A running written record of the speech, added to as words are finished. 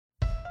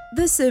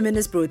This sermon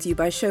is brought to you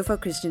by Shofar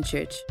Christian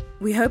Church.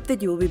 We hope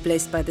that you will be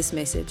blessed by this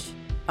message.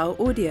 Our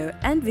audio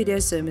and video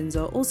sermons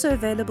are also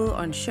available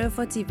on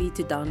Shofar TV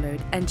to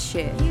download and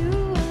share.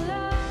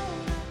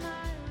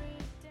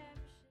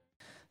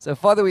 So,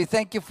 Father, we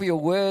thank you for your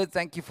word.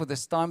 Thank you for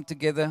this time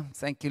together.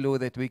 Thank you,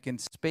 Lord, that we can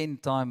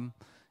spend time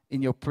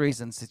in your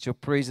presence. It's your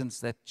presence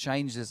that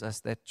changes us,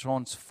 that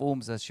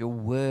transforms us. Your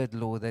word,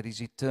 Lord, that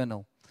is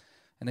eternal.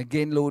 And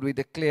again, Lord, we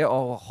declare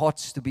our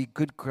hearts to be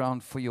good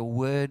ground for your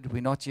word.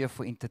 We're not here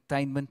for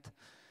entertainment.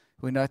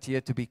 We're not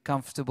here to be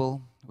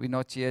comfortable. We're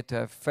not here to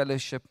have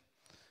fellowship.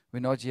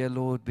 We're not here,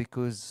 Lord,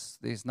 because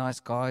there's nice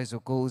guys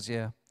or girls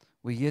here.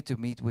 We're here to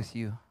meet with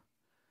you.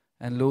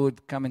 And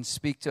Lord, come and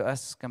speak to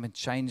us. Come and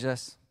change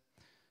us.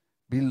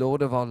 Be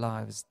Lord of our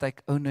lives.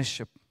 Take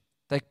ownership.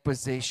 Take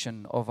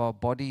possession of our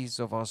bodies,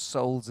 of our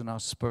souls, and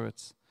our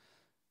spirits.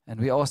 And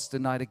we ask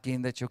tonight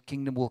again that your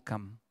kingdom will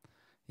come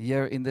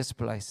here in this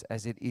place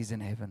as it is in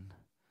heaven.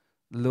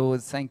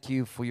 Lord, thank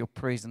you for your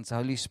presence.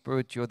 Holy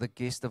Spirit, you're the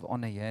guest of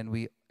honor here, and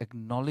we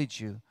acknowledge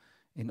you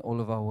in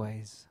all of our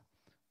ways.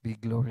 Be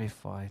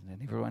glorified.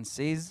 And everyone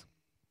says,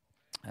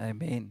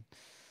 Amen.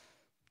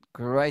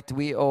 Great.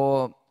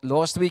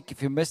 Last week,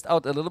 if you missed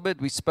out a little bit,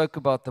 we spoke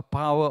about the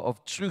power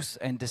of truth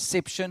and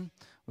deception.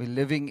 We're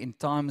living in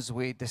times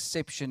where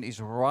deception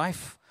is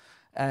rife.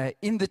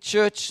 In the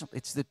church,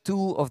 it's the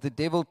tool of the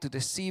devil to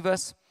deceive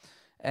us.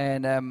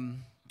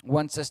 And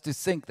wants us to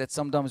think that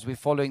sometimes we're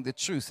following the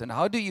truth. And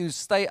how do you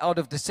stay out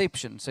of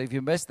deception? So if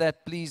you missed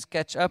that, please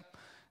catch up.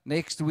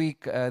 Next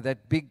week,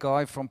 that big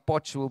guy from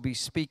Potch will be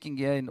speaking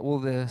here in all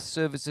the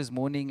services,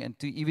 morning and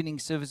 2 evening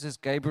services,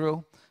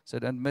 Gabriel. So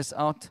don't miss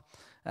out.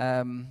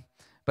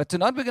 But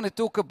tonight we're going to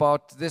talk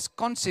about this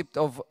concept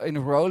of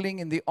enrolling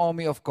in the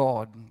army of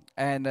God.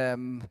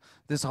 And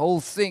this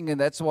whole thing,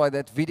 and that's why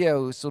that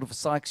video sort of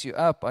psychs you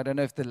up. I don't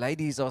know if the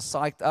ladies are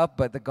psyched up,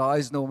 but the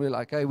guys normally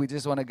like, hey, we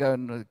just want to go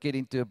and get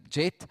into a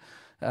jet.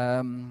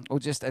 Or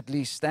just at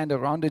least stand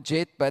around a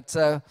jet. But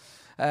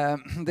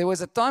there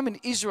was a time in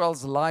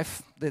Israel's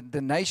life,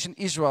 the nation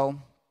Israel,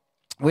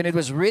 when it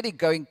was really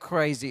going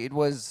crazy.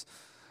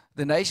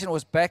 The nation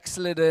was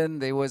backslidden.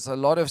 There was a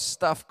lot of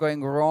stuff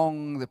going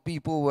wrong. The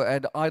people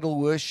had idol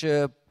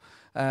worship.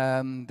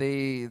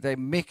 They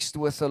mixed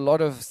with a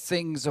lot of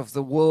things of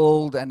the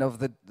world and of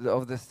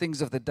the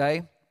things of the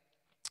day.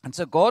 And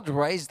so God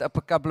raised up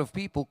a couple of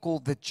people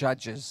called the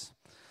Judges.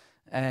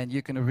 And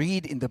you can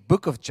read in the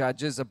book of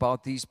Judges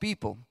about these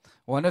people.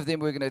 One of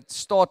them we're going to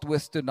start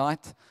with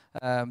tonight.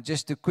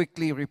 Just to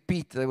quickly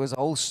repeat, there was a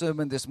whole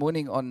sermon this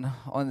morning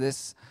on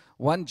this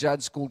one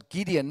judge called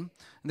Gideon.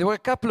 And there were a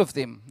couple of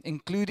them,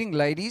 including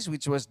ladies,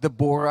 which was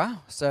Deborah.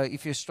 So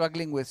if you're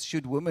struggling with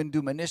should women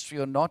do ministry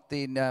or not,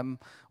 then,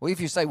 or if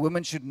you say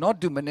women should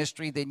not do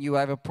ministry, then you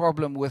have a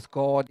problem with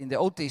God in the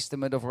Old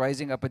Testament of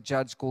raising up a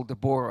judge called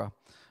Deborah.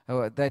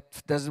 That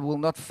will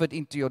not fit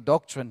into your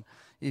doctrine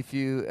if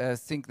you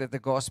think that the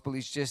gospel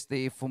is just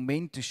there for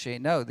men to share.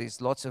 No,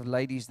 there's lots of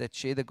ladies that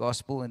share the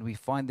gospel, and we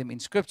find them in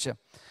Scripture.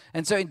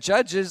 And so in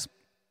Judges,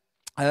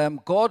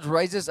 God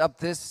raises up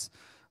this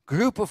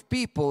group of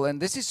people,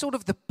 and this is sort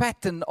of the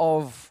pattern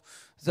of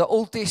the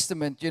Old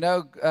Testament. You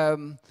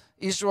know,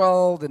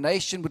 Israel, the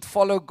nation, would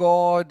follow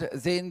God,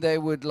 then they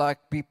would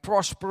be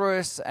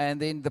prosperous, and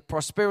then the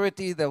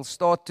prosperity, they'll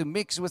start to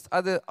mix with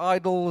other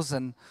idols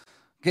and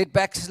get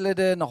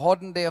backslidden,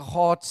 harden their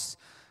hearts.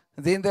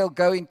 Then they'll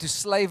go into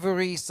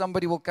slavery.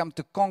 Somebody will come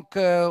to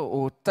conquer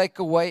or take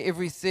away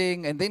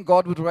everything. And then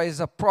God would raise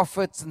up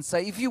prophets and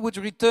say, if you would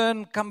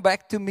return, come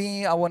back to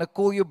me. I want to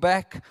call you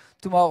back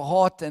to my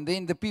heart. And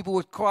then the people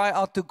would cry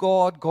out to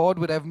God. God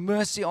would have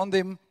mercy on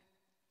them.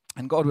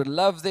 And God would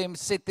love them,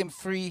 set them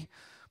free,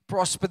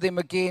 prosper them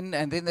again.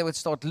 And then they would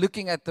start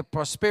looking at the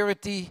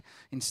prosperity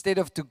instead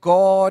of to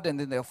God. And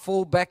then they'll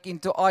fall back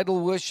into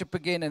idol worship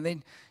again. And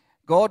then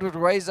God would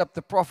raise up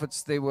the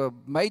prophets. There were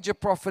major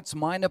prophets,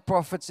 minor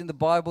prophets in the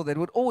Bible that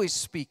would always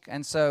speak.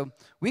 And so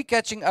we're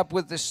catching up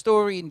with the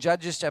story in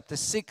Judges chapter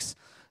 6,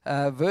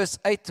 verse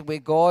 8, where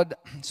God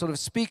sort of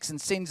speaks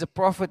and sends a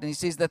prophet. And he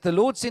says that the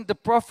Lord sent a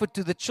prophet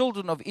to the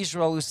children of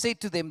Israel who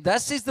said to them,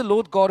 thus says the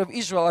Lord God of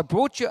Israel, I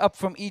brought you up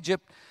from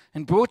Egypt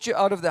and brought you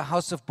out of the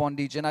house of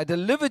bondage. And I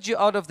delivered you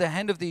out of the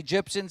hand of the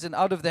Egyptians and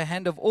out of the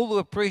hand of all who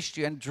oppressed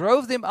you and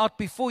drove them out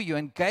before you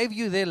and gave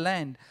you their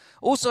land.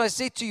 Also I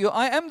said to you,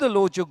 I am the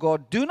Lord your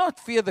God. Do not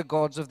fear the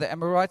gods of the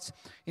Amorites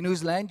in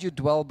whose land you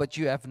dwell, but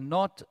you have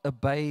not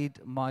obeyed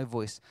my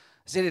voice.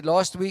 I said it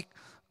last week.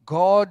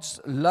 God's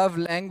love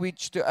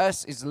language to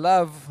us is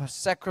love,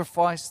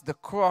 sacrifice, the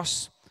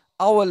cross.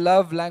 Our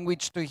love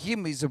language to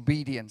him is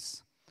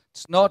obedience.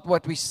 It's not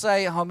what we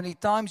say, how many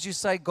times you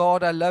say,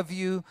 God, I love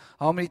you,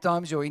 how many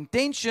times your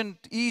intention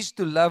is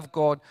to love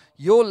God.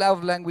 Your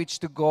love language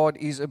to God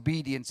is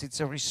obedience.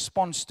 It's a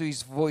response to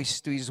his voice,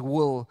 to his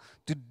will,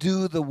 to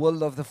do the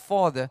will of the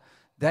Father.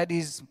 That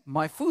is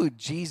my food,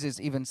 Jesus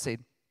even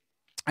said.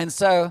 And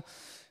so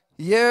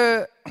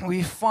here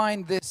we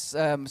find this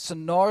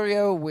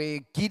scenario where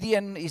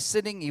Gideon is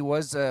sitting. He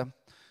was a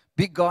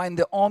big guy in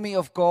the army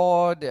of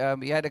God.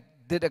 He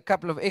did a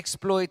couple of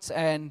exploits,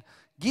 and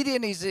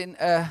Gideon is in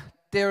a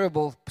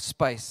terrible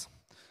space.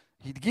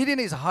 Gideon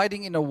is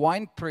hiding in a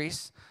wine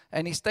press,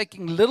 and he's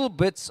taking little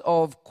bits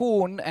of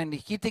corn and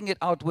hitting it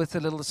out with a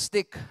little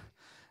stick.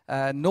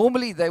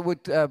 Normally, they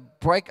would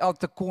break out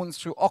the corn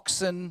through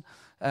oxen,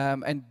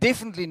 and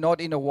definitely not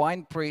in a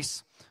wine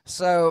press.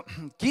 So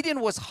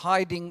Gideon was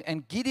hiding,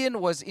 and Gideon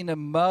was in a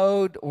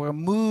mode or a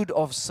mood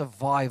of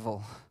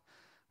survival.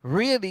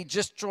 Really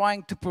just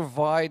trying to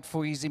provide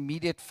for his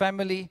immediate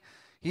family.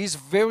 He's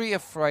very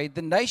afraid.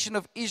 The nation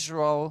of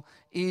Israel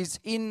is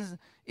in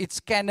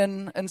its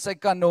canon and say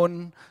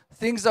canon.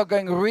 Things are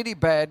going really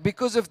bad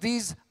because of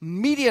these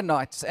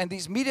Midianites. And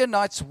these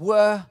Midianites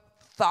were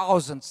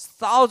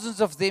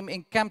thousands of them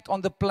encamped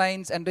on the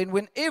plains. And then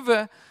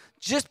whenever,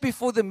 just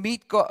before the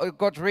meat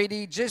got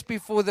ready, just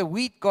before the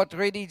wheat got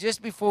ready,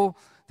 just before,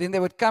 then they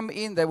would come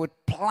in, they would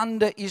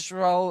plunder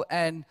Israel.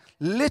 And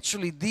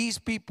literally these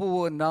people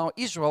were now,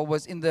 Israel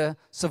was in the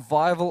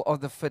survival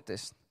of the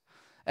fittest.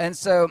 And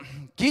so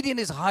Gideon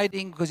is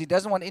hiding because he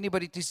doesn't want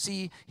anybody to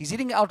see. He's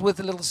hitting out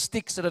with a little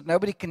stick so that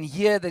nobody can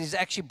hear that he's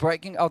actually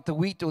breaking out the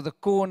wheat or the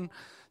corn.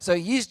 So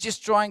he's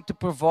just trying to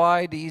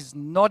provide. He's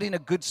not in a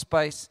good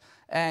space,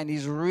 and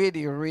he's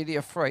really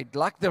afraid.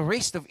 Like the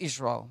rest of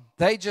Israel,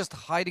 they're just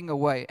hiding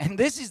away. And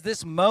this is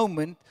this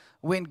moment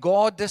when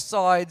God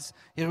decides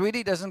He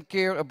really doesn't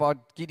care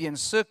about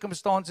Gideon's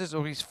circumstances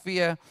or his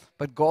fear,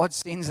 but God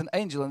sends an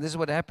angel, and this is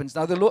what happens.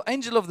 Now the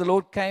angel of the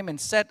Lord came and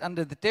sat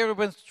under the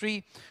terebinth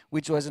tree,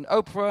 which was an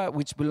Ophrah,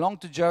 which belonged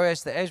to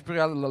Joash the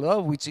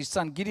Ashbel, which his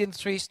son Gideon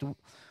threshed,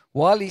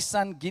 while his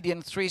son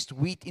Gideon threshed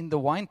wheat in the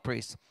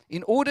winepress,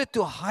 in order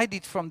to hide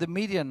it from the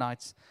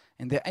Midianites.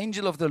 And the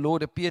angel of the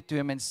Lord appeared to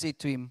him and said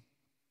to him,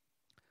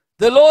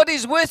 "The Lord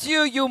is with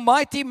you, you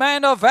mighty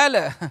man of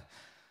valor."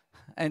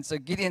 And so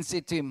Gideon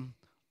said to him,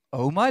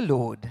 "Oh my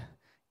Lord,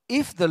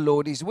 if the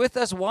Lord is with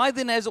us, why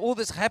then has all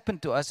this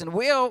happened to us? And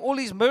where are all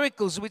these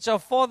miracles which our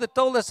father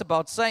told us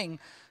about, saying,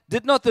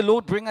 did not the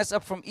Lord bring us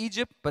up from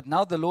Egypt? But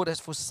now the Lord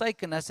has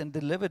forsaken us and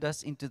delivered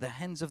us into the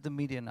hands of the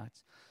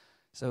Midianites."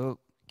 So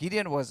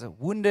Gideon was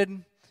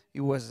wounded,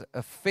 he was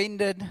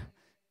offended.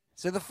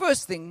 So the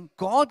first thing,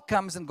 God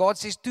comes and God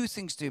says two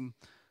things to him.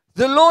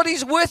 The Lord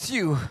is with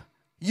you,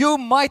 you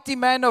mighty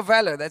man of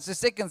valor. That's the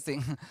second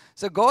thing.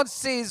 So God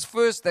says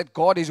first that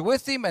God is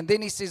with him, and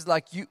then he says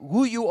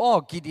who you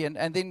are, Gideon.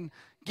 And then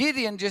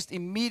Gideon just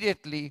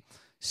immediately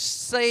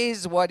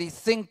says what he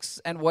thinks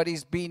and what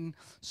he's been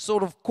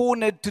sort of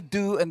cornered to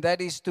do, and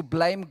that is to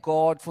blame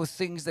God for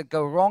things that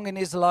go wrong in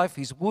his life.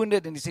 He's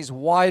wounded and he says,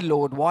 "Why,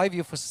 Lord? Why have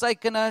you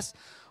forsaken us?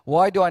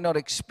 Why do I not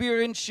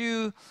experience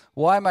you?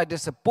 Why am I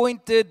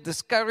disappointed,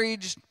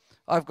 discouraged?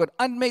 I've got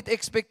unmet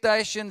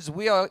expectations.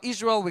 We are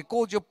Israel. We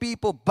called your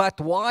people.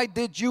 But why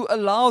did you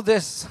allow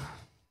this?"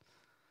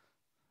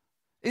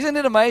 Isn't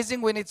it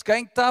amazing when it's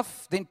going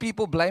tough, then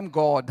people blame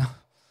God.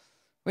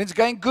 When it's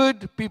going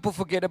good, people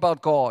forget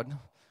about God.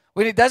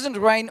 When it doesn't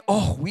rain,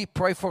 oh, we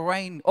pray for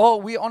rain. Oh,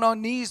 we're on our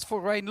knees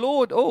for rain.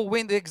 Lord, oh,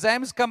 when the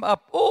exams come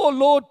up, oh,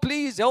 Lord,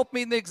 please help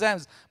me in the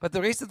exams. But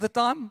the rest of the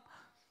time,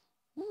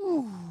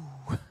 ooh.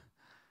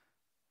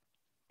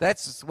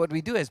 That's what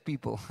we do as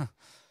people.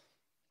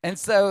 And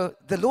so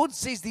the Lord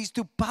says these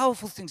two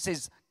powerful things.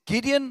 Says,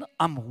 Gideon,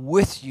 I'm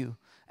with you.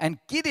 And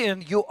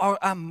Gideon, you are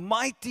a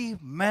mighty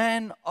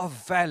man of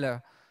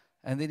valor.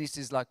 And then he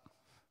says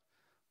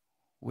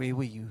where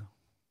were you?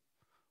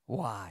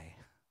 Why?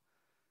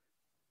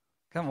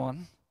 Come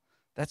on.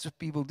 That's what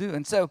people do.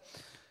 And so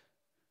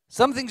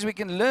some things we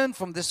can learn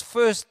from this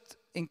first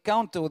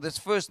encounter or this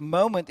first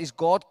moment is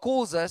God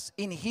calls us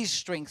in His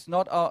strength,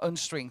 not our own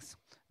strength.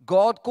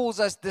 God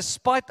calls us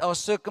despite our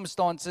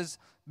circumstances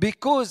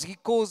because He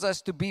calls us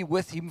to be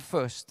with Him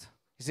first.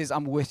 He says,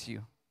 I'm with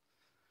you.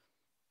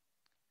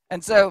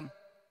 And so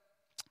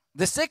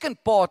the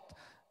second part,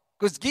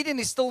 because Gideon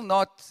is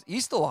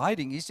he's still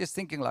hiding. He's just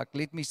thinking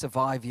let me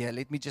survive here.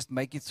 Let me just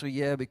make it through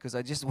here because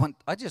I just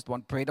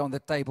want bread on the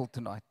table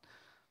tonight.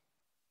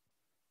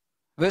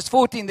 Verse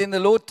 14, then the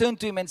Lord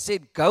turned to him and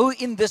said, go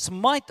in this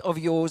might of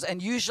yours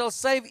and you shall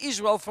save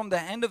Israel from the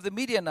hand of the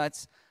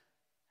Midianites.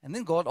 And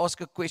then God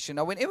asked a question.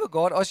 Now, whenever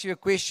God asks you a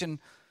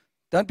question,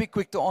 don't be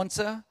quick to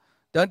answer.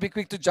 Don't be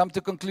quick to jump to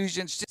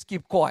conclusions. Just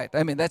keep quiet.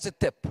 I mean, that's a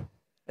tip.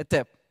 A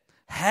tip.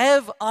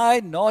 Have I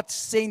not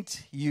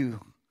sent you?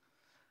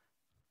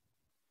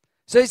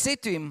 So he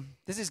said to him,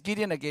 this is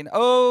Gideon again,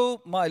 oh,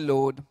 my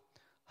Lord,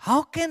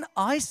 how can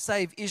I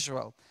save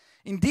Israel?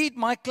 Indeed,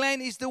 my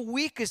clan is the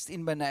weakest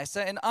in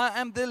Manasseh, and I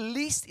am the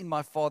least in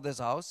my father's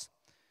house.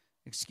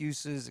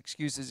 Excuses.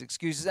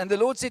 And the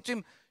Lord said to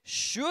him,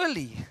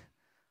 surely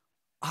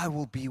I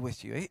will be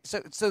with you. So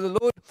the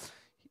Lord,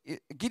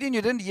 Gideon,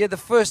 you didn't hear the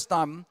first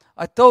time.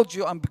 I told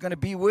you I'm going to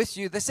be with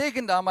you. The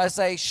second time I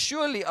say,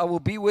 surely I will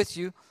be with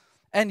you,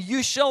 and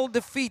you shall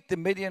defeat the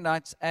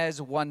Midianites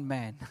as one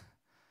man.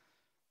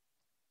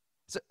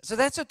 So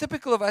that's so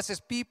typical of us as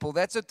people.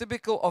 That's so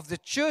typical of the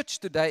church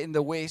today in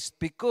the West,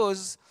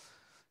 because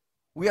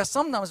we are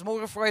sometimes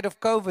more afraid of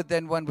COVID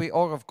than when we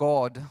are of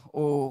God.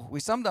 Or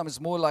we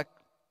sometimes more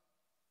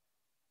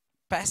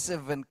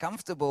passive and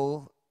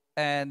comfortable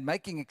and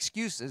making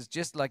excuses,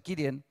 just like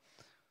Gideon.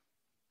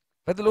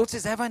 But the Lord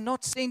says, have I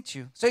not sent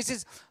you? So he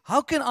says,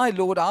 how can I,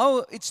 Lord?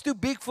 It's too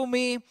big for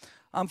me.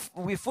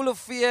 We're full of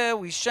fear.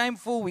 We're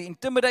shameful. We're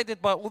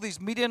intimidated by all these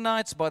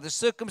Midianites, by the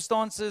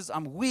circumstances.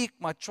 I'm weak.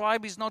 My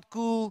tribe is not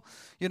cool.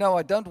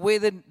 I don't wear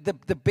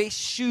the best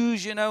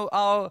shoes.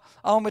 Our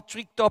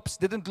matric tops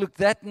didn't look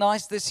that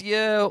nice this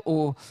year.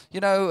 Or,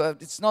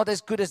 it's not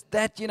as good as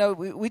that.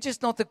 We're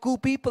just not the cool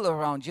people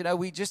around.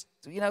 We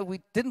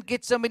didn't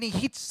get so many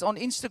hits on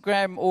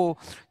Instagram or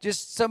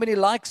just so many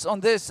likes on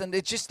this. And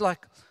it's just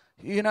like,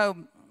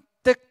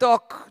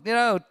 TikTok,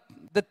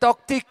 the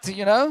talk ticked,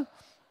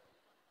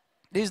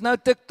 There's no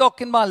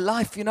TikTok in my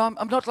life,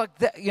 I'm not like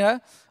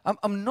that,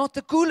 I'm not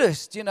the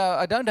coolest,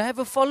 I don't have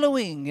a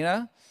following,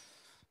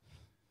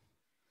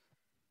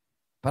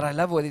 But I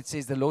love what it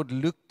says, the Lord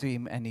looked to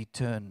him and he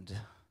turned.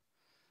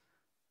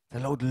 The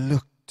Lord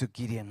looked to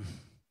Gideon.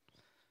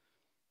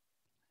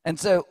 And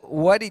so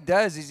what he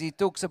does is he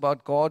talks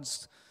about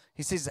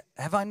he says,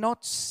 have I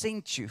not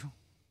sent you?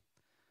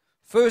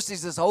 First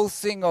is this whole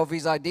thing of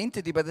his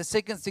identity, but the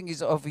second thing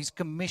is of his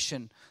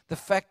commission, the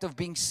fact of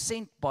being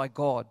sent by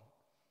God.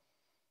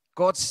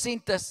 God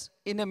sent us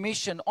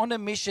on a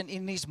mission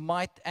in his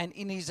might and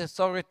in his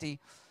authority.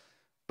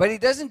 But he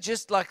doesn't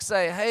just like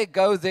say, hey,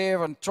 go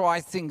there and try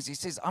things. He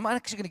says, I'm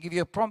actually going to give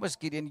you a promise,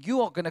 Gideon.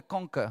 You are going to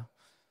conquer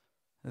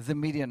the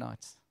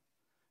Midianites.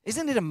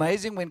 Isn't it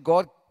amazing when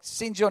God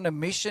sends you on a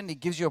mission, he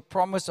gives you a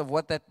promise of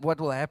what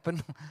will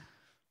happen?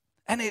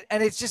 And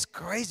it's just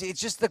crazy.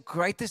 It's just the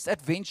greatest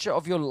adventure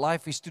of your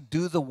life is to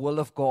do the will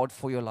of God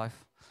for your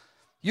life.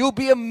 You'll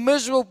be a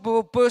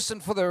miserable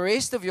person for the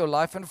rest of your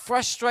life and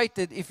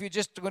frustrated if you're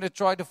just going to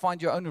try to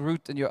find your own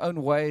route and your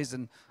own ways.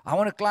 And I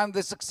want to climb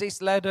the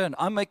success ladder and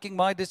I'm making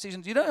my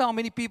decisions. You know how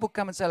many people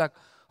come and say like,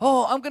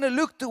 oh, I'm going to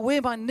look to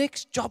where my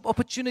next job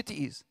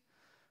opportunity is.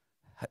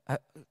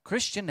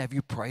 Christian, have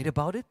you prayed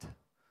about it?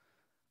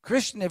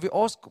 Christian, have you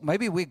asked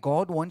maybe where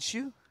God wants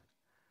you?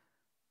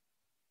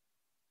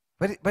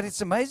 But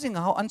it's amazing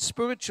how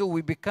unspiritual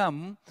we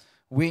become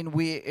when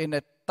we're in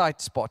a tight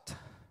spot.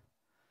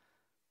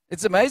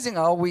 It's amazing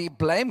how we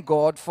blame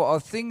God for our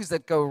things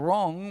that go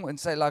wrong and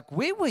say like,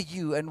 where were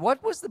you? And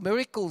what was the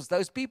miracles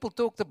those people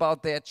talked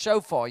about there at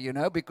Shofar,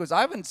 because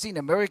I haven't seen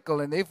a miracle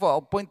and therefore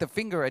I'll point the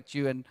finger at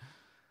you. And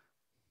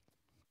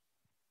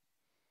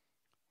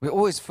we're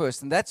always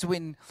first. And that's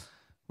when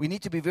we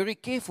need to be very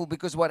careful,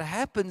 because what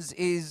happens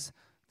is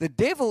the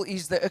devil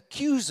is the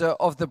accuser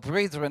of the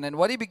brethren. And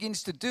what he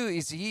begins to do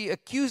is he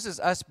accuses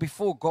us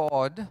before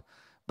God.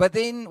 But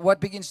then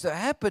what begins to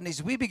happen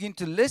is we begin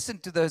to listen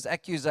to those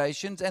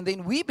accusations, and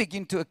then we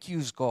begin to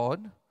accuse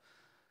God.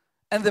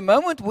 And the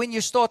moment when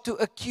you start to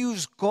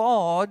accuse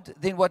God,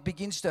 then what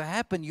begins to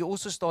happen, you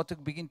also start to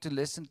begin to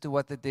listen to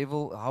what the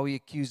devil, how he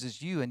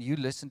accuses you, and you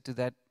listen to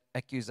that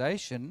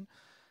accusation,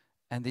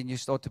 and then you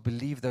start to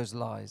believe those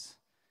lies.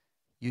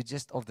 You're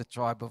just of the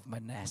tribe of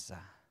Manasseh.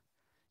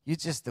 You're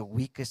just the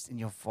weakest in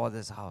your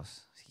father's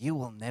house. You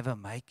will never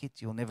make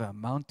it. You'll never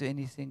amount to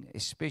anything,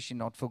 especially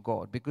not for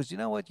God. Because you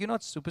know what? You're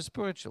not super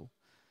spiritual.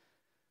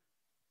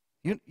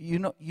 You're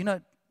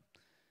not.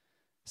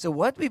 So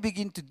what we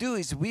begin to do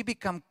is we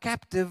become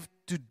captive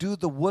to do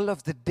the will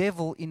of the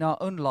devil in our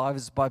own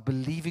lives by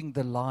believing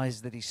the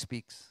lies that he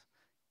speaks.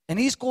 And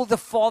he's called the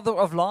father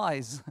of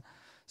lies.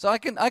 So I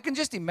can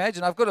just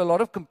imagine, I've got a lot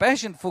of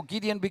compassion for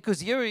Gideon, because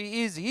here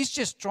he is, he's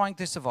just trying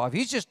to survive.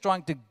 He's just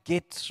trying to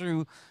get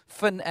through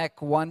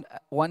FINAC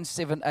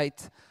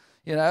 178,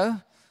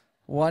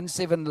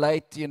 17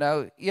 late,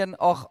 188,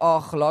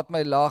 laat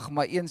my lag,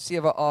 maar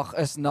 178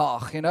 is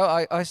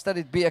naag. I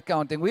studied B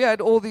accounting. We had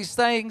all these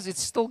sayings,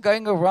 it's still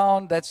going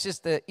around. That's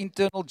just an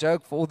internal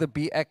joke for all the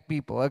B Ac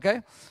people,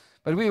 okay?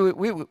 But we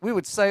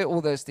would say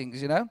all those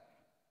things,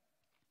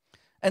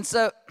 And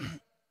so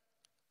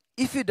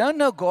if you don't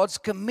know God's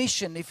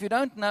commission, if you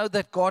don't know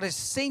that God has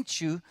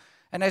sent you,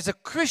 and as a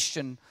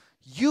Christian,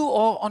 you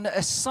are on an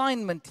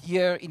assignment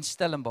here in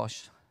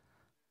Stellenbosch.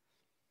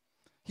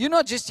 You're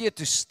not just here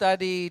to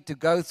study, to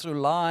go through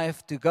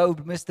life, to go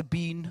Mr.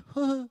 Bean.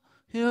 I'm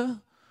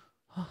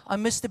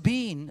Mr.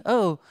 Bean.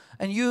 Oh,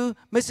 and you,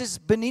 Mrs.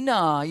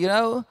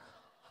 Benina,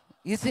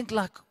 You think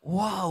like,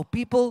 wow,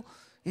 people,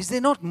 is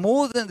there not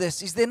more than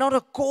this? Is there not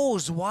a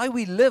cause why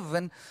we live?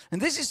 And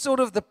this is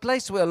sort of the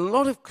place where a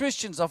lot of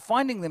Christians are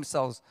finding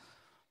themselves.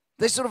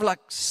 They're sort of like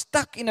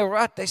stuck in a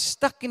rut. They're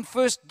stuck in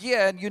first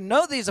gear. And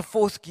there's a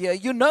fourth gear.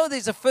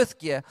 There's a fifth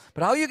gear.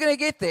 But how are you going to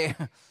get there?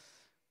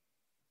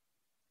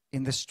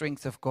 In the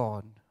strength of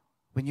God.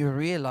 When you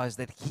realize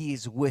that He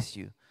is with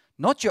you.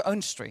 Not your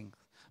own strength.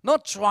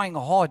 Not trying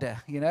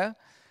harder,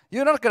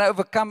 You're not going to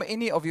overcome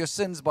any of your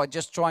sins by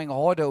just trying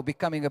harder or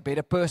becoming a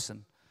better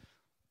person.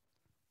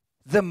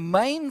 The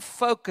main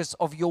focus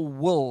of your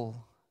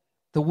will,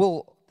 the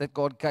will that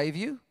God gave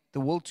you, the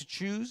will to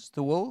choose,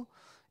 the will,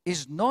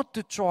 is not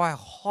to try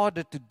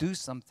harder to do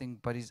something,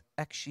 but is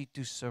actually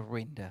to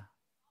surrender.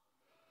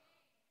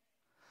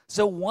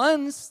 So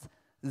once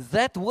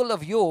that will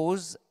of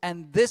yours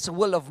and this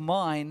will of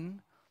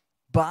mine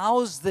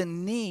bows the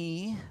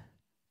knee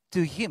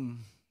to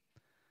Him,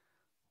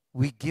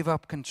 we give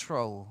up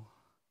control,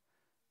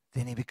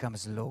 then He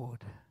becomes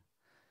Lord.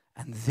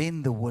 And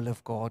then the will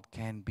of God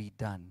can be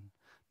done.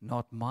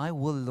 Not my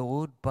will,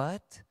 Lord,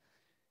 but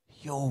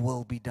your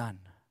will be done.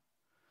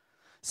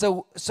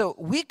 So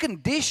we're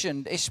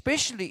conditioned,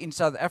 especially in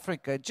South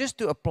Africa, just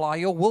to apply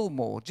your will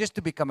more, just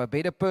to become a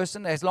better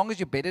person. As long as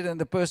you're better than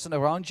the person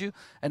around you,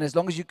 and as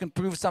long as you can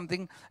prove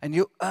something, and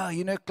you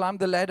climb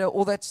the ladder,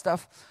 all that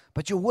stuff.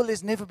 But your will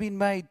has never been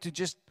made to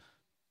just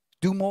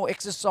do more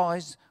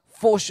exercise,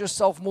 force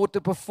yourself more to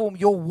perform.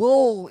 Your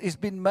will has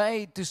been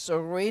made to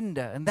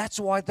surrender. And that's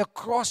why the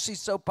cross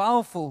is so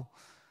powerful.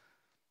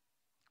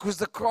 Because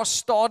the cross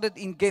started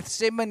in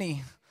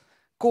Gethsemane,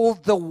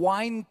 called the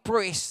wine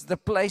press, the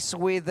place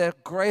where the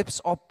grapes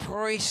are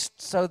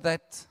pressed so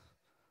that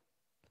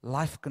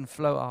life can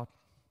flow out.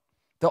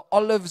 The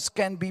olives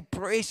can be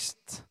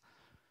pressed.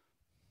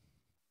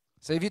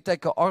 So if you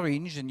take an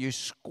orange and you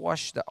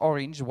squash the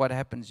orange, what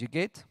happens? You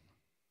get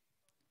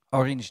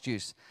orange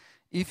juice.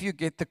 If you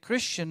get the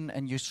Christian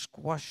and you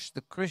squash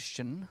the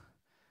Christian,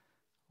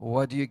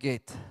 what do you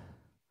get?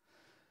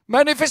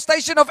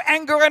 Manifestation of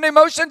anger and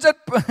emotions.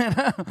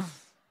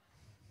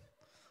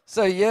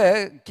 So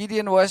yeah,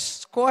 Gideon was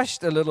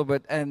squashed a little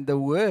bit and the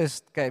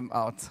worst came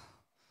out.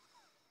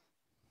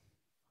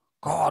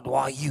 God,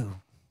 why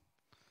you?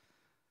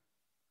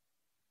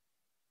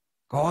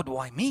 God,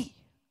 why me?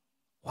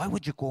 Why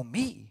would you call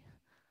me?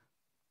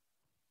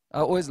 I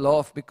always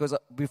laugh because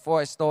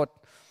before I start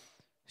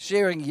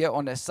sharing here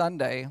on a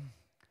Sunday,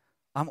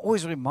 I'm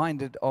always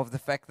reminded of the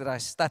fact that I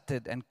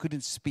stuttered and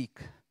couldn't speak.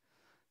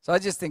 So I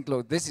just think,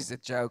 Lord, this is a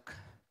joke.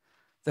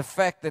 The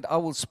fact that I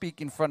will speak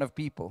in front of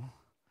people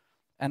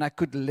and I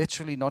could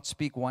literally not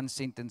speak one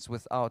sentence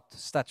without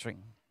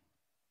stuttering.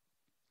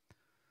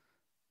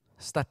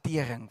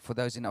 Stattering for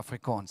those in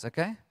Afrikaans,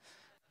 okay?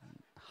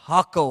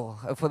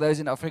 Hakkel for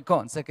those in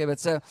Afrikaans, okay? But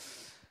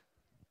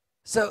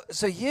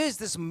so here's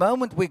this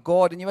moment where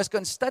God, and you must go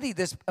and study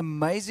this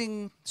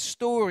amazing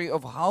story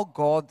of how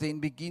God then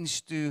begins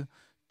to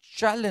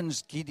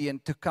challenge Gideon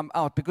to come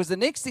out. Because the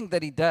next thing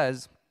that he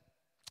does,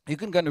 you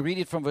can go and read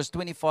it from verse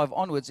 25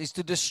 onwards, is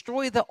to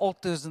destroy the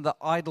altars and the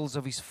idols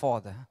of his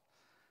father.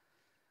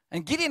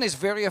 And Gideon is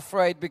very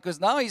afraid because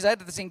now he's had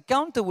this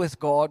encounter with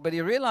God, but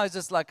he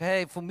realizes like,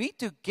 hey, for me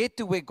to get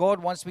to where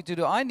God wants me to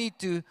do, I need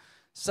to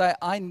say,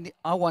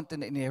 I want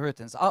an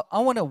inheritance. I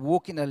want to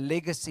walk in a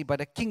legacy,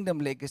 but a kingdom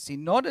legacy,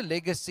 not a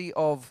legacy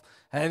of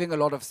having a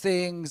lot of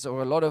things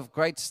or a lot of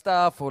great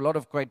stuff or a lot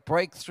of great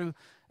breakthrough,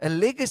 a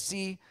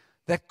legacy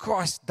that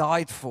Christ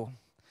died for.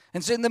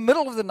 And so in the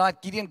middle of the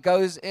night, Gideon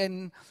goes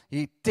in,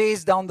 he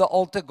tears down the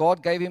altar.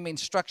 God gave him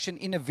instruction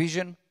in a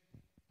vision.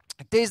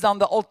 He tears down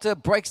the altar,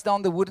 breaks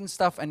down the wooden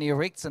stuff, and he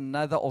erects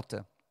another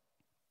altar.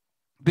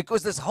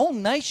 Because this whole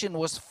nation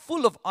was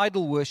full of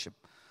idol worship.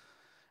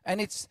 And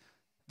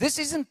this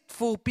isn't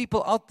for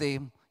people out there.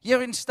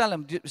 Here in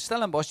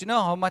Stellenbosch, you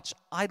know how much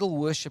idol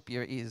worship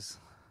here is.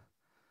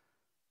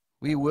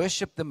 We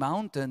worship the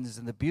mountains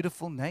and the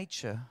beautiful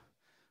nature.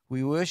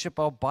 We worship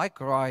our bike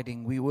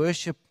riding. We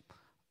worship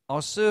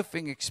our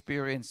surfing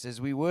experiences.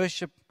 We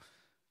worship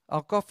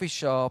our coffee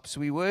shops.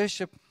 We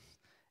worship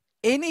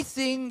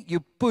anything you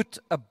put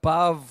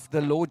above the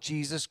Lord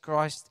Jesus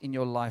Christ in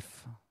your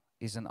life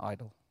is an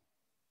idol.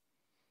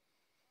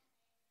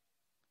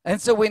 And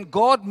so when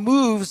God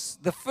moves,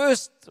 the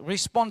first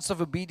response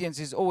of obedience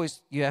is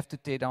always, you have to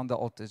tear down the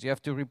altars. You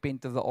have to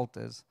repent of the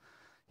altars.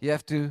 You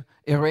have to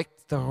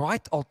erect the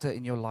right altar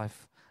in your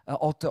life, an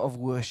altar of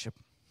worship.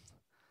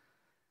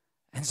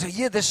 And so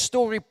here the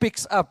story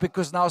picks up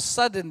because now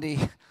suddenly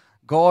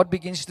God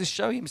begins to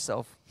show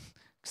himself.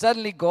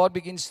 Suddenly God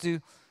begins to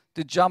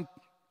jump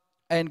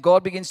and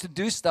God begins to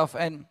do stuff.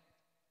 And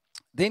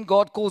then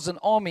God calls an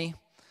army.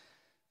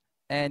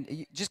 And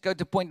you just go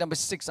to point number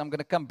 6. I'm going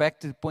to come back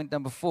to point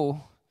number 4.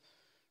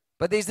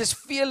 But there's this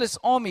fearless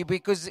army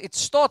because it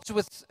starts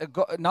with,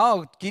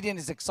 now Gideon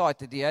is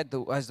excited. He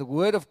has the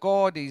word of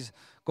God.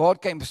 God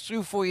came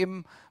through for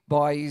him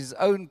by his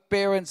own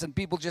parents and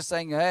people just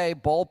saying, hey,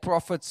 Baal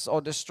prophets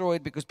are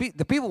destroyed because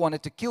the people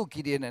wanted to kill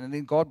Gideon. And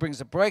then God brings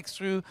a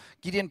breakthrough.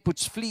 Gideon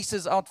puts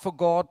fleeces out for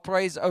God,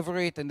 prays over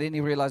it. And then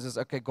he realizes,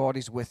 okay, God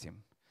is with him.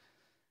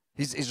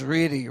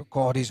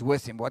 God is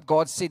with him. What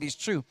God said is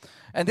true.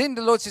 And then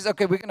the Lord says,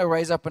 okay, we're going to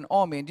raise up an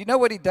army. And do you know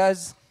what he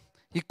does?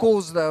 He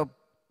calls the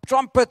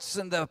trumpets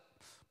and the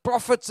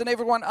prophets and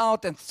everyone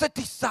out, and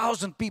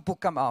 30,000 people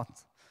come out.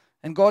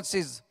 And God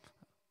says,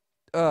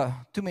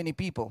 too many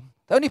people.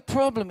 The only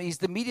problem is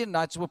the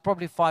Midianites were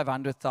probably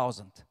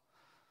 500,000.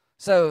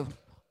 So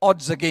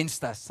odds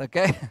against us,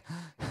 okay?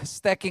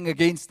 Stacking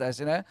against us,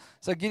 you know.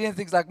 So Gideon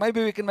thinks like,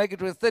 maybe we can make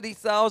it with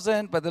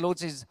 30,000, but the Lord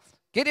says,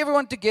 get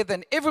everyone together,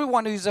 and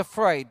everyone who's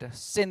afraid,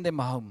 send them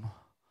home.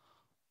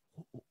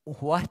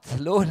 What,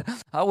 Lord?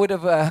 I would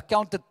have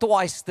counted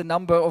twice the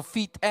number of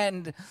feet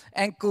and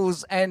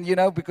ankles, and,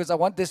 because I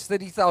want this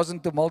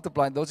 30,000 to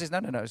multiply. And the Lord says,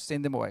 no,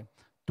 send them away.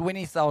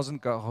 20,000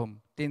 go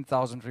home,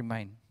 10,000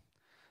 remain.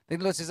 Then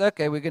the Lord says,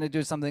 okay, we're going to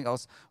do something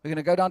else. We're going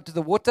to go down to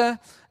the water,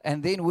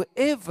 and then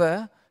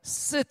whoever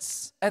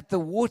sits at the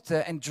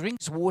water and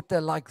drinks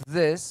water like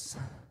this,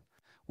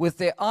 with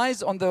their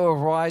eyes on the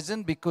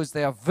horizon because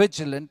they are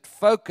vigilant,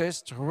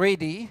 focused,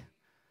 ready,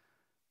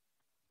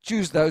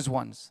 choose those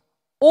ones.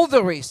 All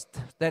the rest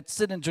that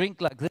sit and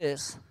drink like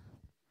this,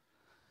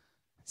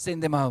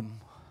 send them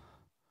home.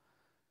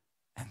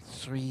 And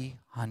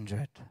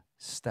 300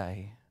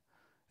 stay.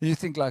 You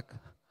think like,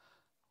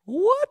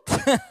 what?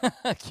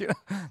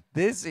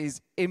 This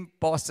is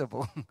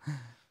impossible.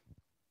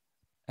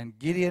 And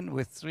Gideon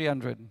with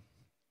 300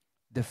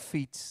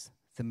 defeats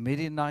the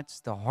Midianites,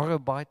 the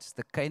Horebites,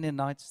 the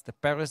Canaanites, the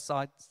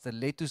Perizzites, the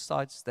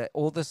Letusites,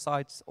 all the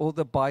sites, all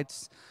the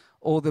bites,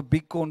 all the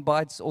big corn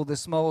bites, all the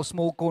small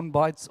corn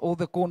bites, all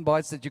the corn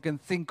bites that you can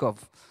think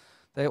of.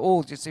 They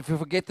all just, if you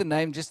forget the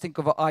name, just think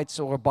of a ites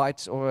or a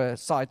bites or a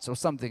sites or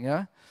something.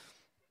 Yeah?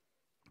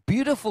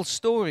 Beautiful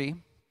story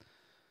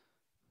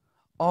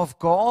of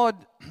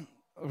God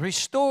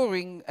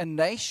restoring a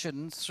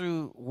nation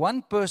through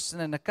one person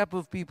and a couple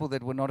of people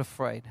that were not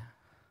afraid.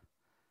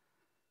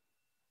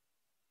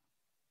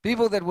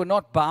 People that were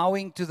not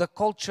bowing to the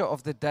culture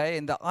of the day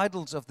and the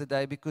idols of the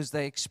day because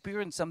they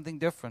experienced something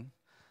different.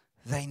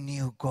 They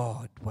knew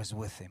God was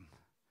with him.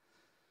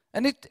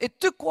 And it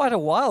took quite a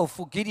while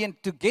for Gideon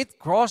to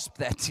grasp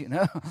that, you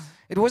know.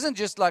 It wasn't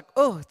just like,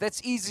 oh,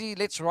 that's easy,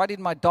 let's write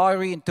in my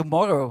diary and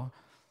tomorrow.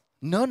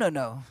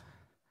 No.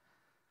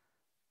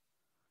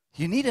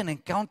 You need an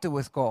encounter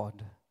with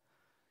God.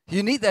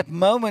 You need that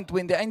moment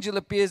when the angel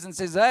appears and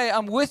says, hey,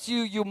 I'm with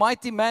you, you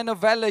mighty man of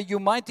valor, you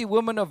mighty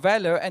woman of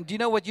valor. And do you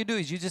know what you do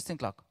is you just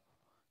think like,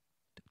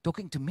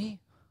 talking to me?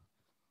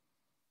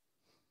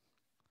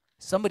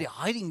 Somebody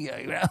hiding here,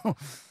 you know.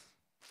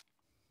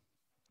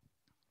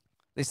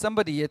 There's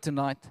somebody here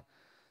tonight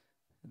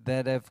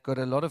that have got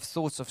a lot of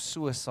thoughts of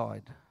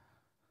suicide.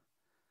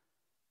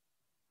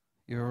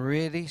 You're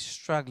really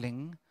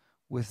struggling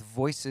with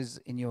voices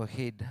in your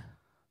head.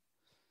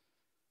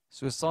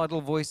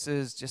 Suicidal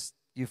voices, just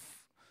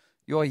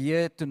you're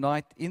here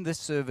tonight in this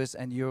service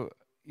and you're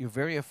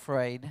very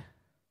afraid,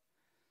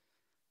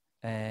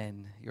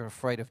 and you're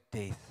afraid of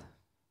death.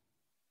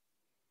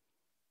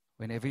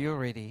 Whenever you're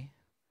ready,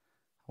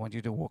 I want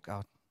you to walk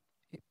out.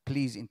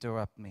 Please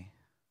interrupt me,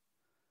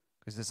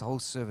 because this whole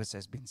service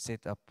has been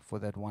set up for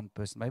that one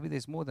person. Maybe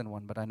there's more than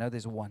one, but I know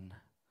there's one.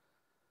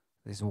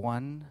 There's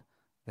one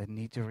that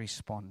need to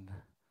respond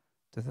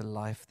to the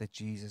life that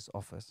Jesus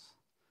offers.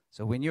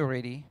 So when you're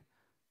ready,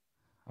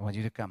 I want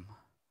you to come.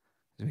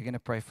 We're going to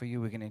pray for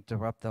you. We're going to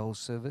interrupt the whole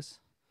service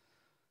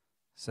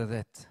so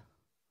that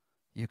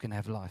you can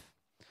have life.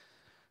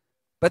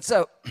 But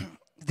so,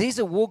 there's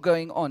a war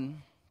going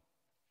on.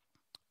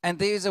 And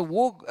there's a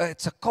war,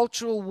 it's a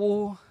cultural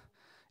war.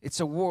 It's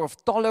a war of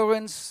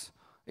tolerance.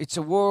 It's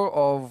a war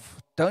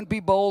of don't be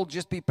bold,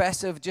 just be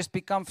passive, just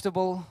be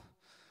comfortable,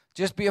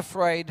 just be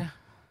afraid.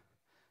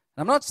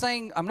 I'm not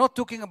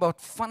talking about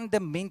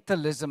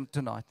fundamentalism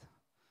tonight.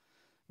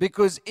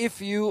 Because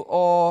if you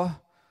are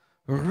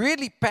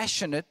really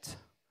passionate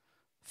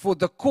for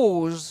the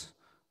cause,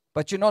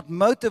 but you're not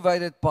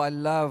motivated by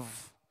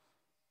love,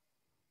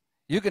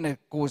 you're going to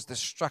cause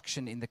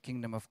destruction in the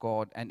kingdom of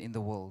God and in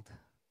the world.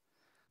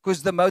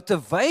 Because the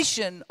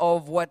motivation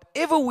of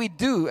whatever we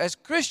do as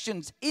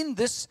Christians in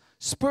this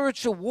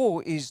spiritual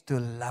war is to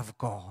love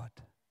God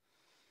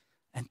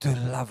and to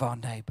love our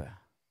neighbor.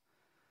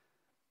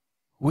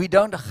 We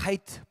don't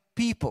hate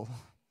people.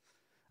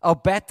 Our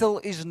battle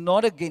is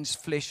not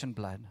against flesh and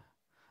blood.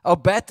 Our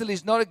battle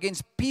is not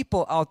against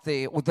people out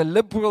there, or the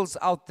liberals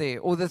out there,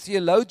 or the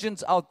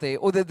theologians out there,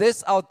 or the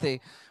this out there.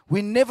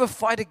 We never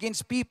fight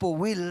against people.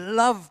 We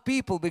love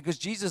people because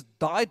Jesus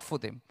died for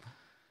them.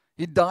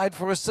 He died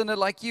for a sinner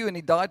like you, and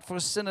He died for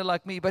a sinner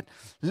like me. But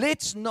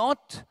let's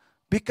not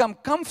become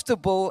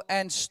comfortable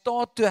and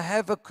start to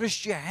have a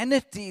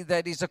Christianity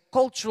that is a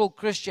cultural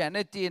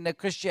Christianity, and a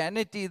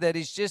Christianity that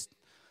is just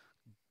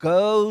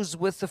goes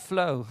with the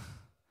flow.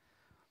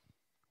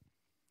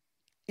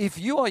 If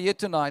you are here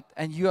tonight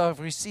and you are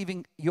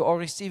receiving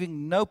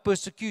no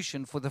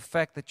persecution for the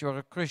fact that you're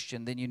a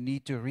Christian, then you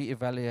need to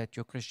reevaluate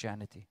your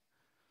Christianity.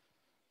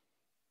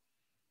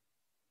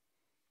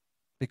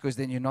 Because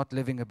then you're not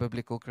living a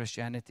biblical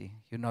Christianity.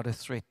 You're not a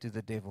threat to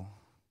the devil.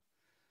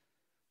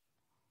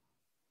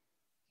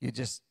 You're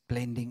just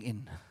blending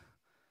in.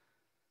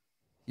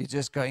 You're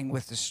just going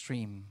with the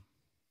stream.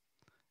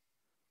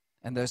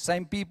 And those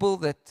same people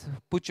that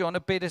put you on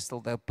a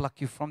pedestal, they'll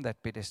pluck you from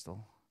that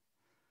pedestal.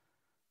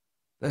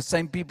 Those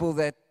same people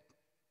that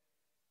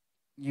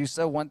you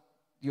so want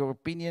your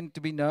opinion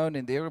to be known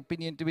and their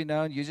opinion to be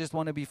known, you just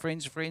want to be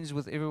friends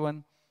with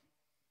everyone.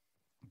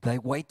 They're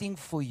waiting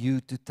for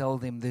you to tell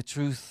them the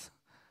truth.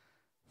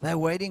 They're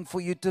waiting for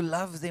you to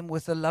love them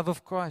with the love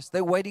of Christ.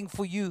 They're waiting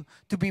for you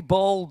to be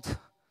bold.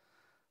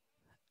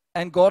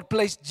 And God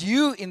placed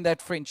you in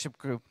that friendship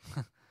group.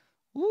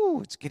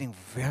 Ooh, it's getting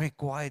very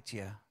quiet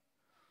here.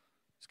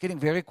 It's getting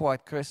very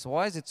quiet, Chris.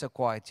 Why is it so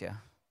quiet here?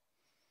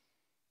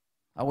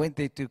 I went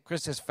there to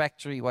Chris's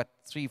factory,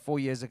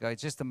 3-4 years ago.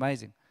 It's just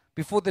amazing.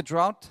 Before the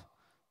drought,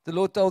 the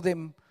Lord told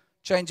them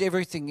change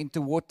everything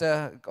into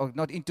water, or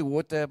not into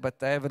water, but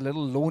they have a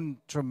little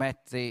laundromat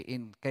there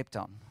in Cape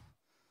Town.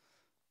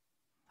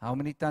 How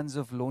many tons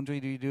of laundry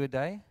do you do a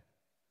day?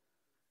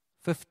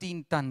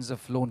 15 tons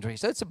of laundry.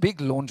 So it's a big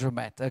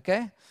laundromat,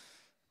 okay?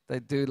 They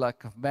do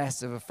like a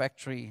massive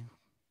factory,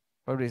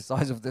 probably the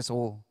size of this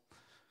hall.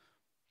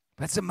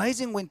 But it's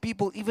amazing when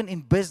people, even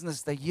in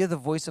business, they hear the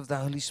voice of the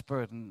Holy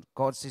Spirit and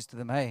God says to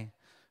them, hey,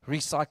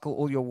 recycle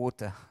all your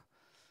water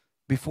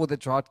before the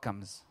drought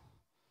comes.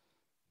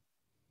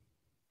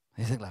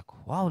 They think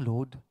like, wow,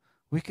 Lord,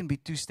 we can be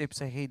 2 steps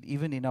ahead,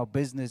 even in our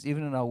business,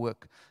 even in our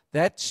work.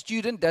 That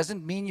student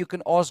doesn't mean you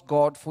can ask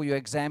God for your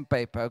exam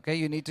paper, okay?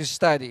 You need to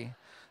study.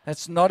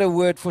 That's not a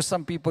word for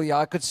some people. Yeah,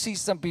 I could see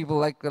some people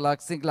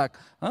like think like,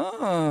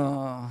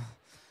 the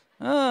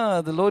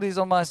Lord is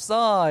on my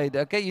side.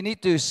 Okay, you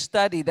need to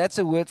study. That's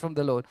a word from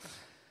the Lord.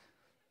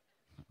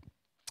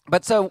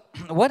 But so,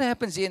 what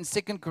happens here in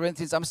 2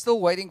 Corinthians? I'm still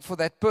waiting for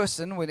that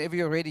person. Whenever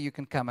you're ready, you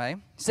can come, eh?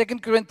 2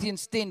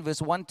 Corinthians 10,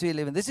 verse 1 to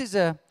 11. This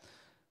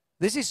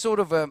is sort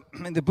of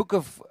in the book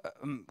of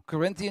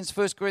Corinthians,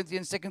 1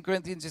 Corinthians, 2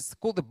 Corinthians, it's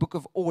called the book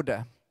of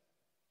order.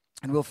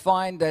 And we'll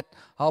find that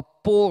how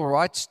Paul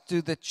writes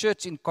to the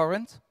church in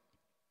Corinth.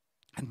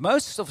 And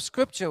most of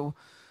Scripture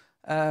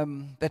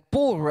that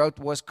Paul wrote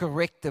was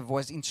corrective,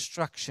 was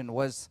instruction,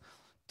 was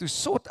to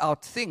sort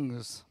out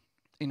things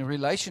in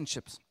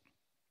relationships.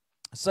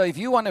 So if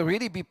you want to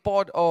really be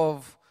part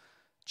of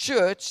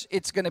church,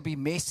 it's going to be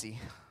messy.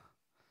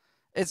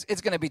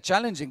 It's going to be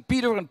challenging.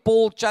 Peter and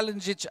Paul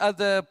challenge each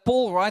other.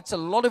 Paul writes a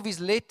lot of his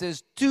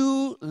letters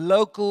to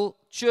local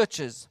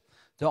churches.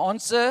 The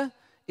answer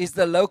is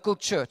the local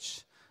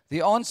church.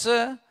 The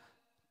answer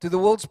to the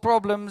world's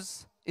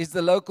problems is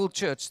the local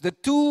church. The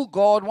tool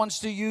God wants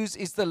to use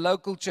is the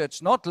local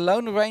church. Not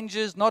lone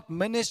rangers, not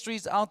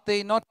ministries out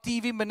there, not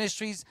TV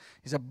ministries.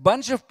 It's a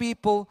bunch of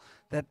people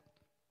that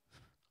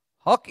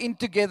hock in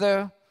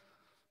together,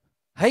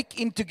 hike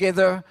in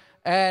together,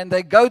 and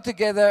they go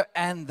together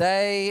and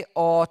they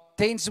are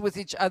tense with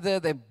each other.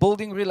 They're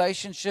building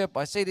relationship.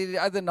 I said it the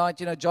other night,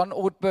 John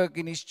Ortberg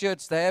in his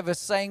church, they have a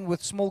saying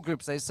with small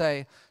groups. They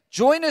say,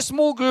 join a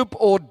small group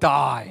or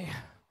die.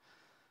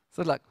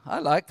 So I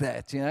like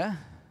that,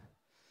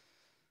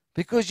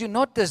 Because you're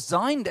not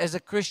designed as a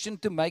Christian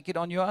to make it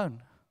on your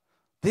own.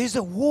 There's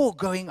a war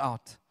going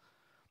out.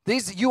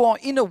 You are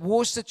in a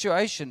war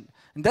situation.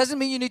 It doesn't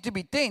mean you need to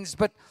be tense,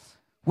 but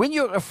when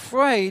you're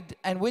afraid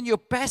and when you're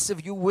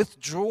passive, you're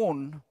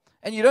withdrawn,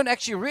 and you don't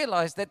actually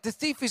realize that the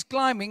thief is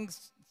climbing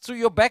through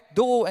your back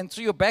door and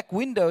through your back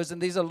windows,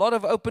 and there's a lot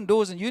of open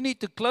doors, and you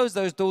need to close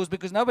those doors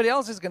because nobody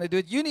else is going to do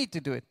it. You need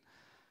to do it.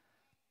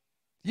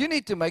 You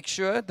need to make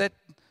sure that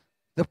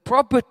the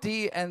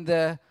property and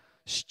the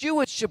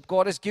stewardship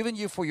God has given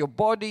you for your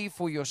body,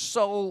 for your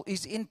soul,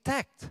 is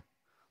intact.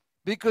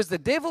 Because the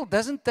devil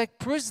doesn't take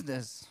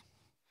prisoners.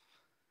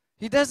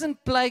 He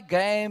doesn't play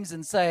games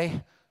and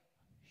say,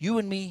 you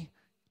and me,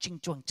 ching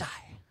chuang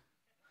chai.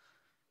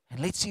 And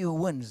let's see who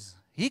wins.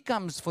 He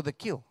comes for the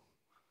kill.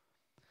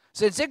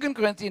 So in 2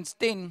 Corinthians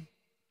 10,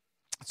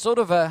 sort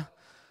of a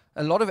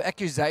lot of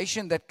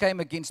accusation that came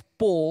against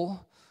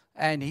Paul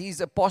and his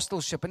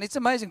apostleship. And it's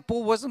amazing.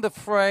 Paul wasn't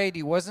afraid.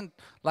 He wasn't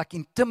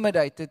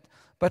intimidated.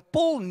 But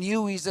Paul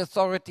knew his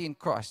authority in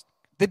Christ.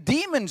 The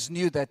demons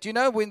knew that.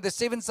 When the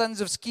 7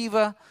 sons of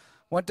Sceva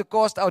want to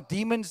cast out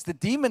demons, the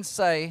demons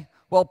say,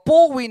 well,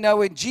 Paul we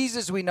know and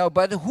Jesus we know,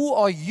 but who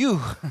are you?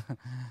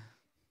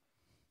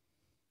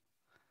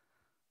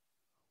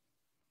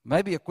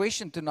 Maybe a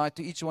question tonight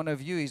to each one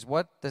of you is,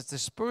 what does the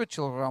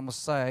spiritual realm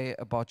say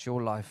about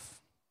your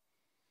life?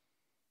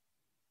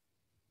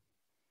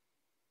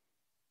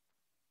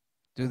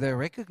 Do they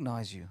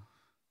recognize you?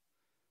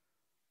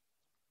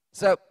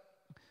 So,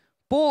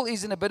 Paul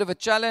is in a bit of a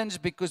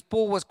challenge because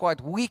Paul was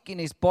quite weak in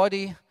his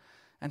body.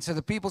 And so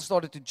the people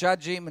started to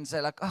judge him and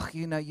say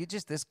you're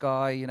just this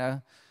guy,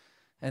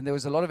 And there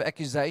was a lot of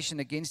accusation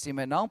against him.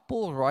 And now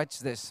Paul writes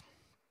this.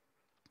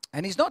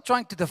 And he's not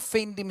trying to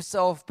defend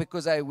himself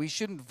because, we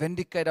shouldn't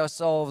vindicate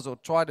ourselves or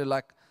try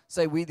to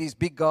say we're these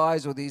big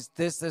guys or this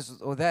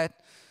or that.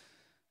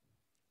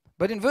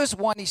 But in verse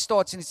 1 he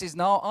starts and he says,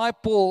 now I,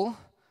 Paul,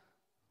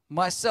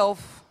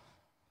 myself,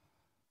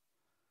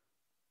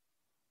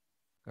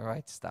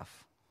 great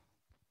stuff.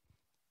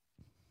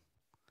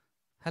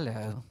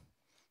 Hello.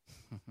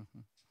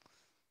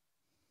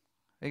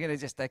 We're going to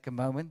just take a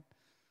moment.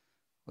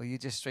 Will you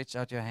just stretch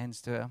out your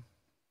hands to her?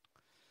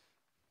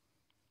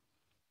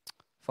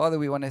 Father,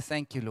 we want to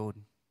thank you, Lord,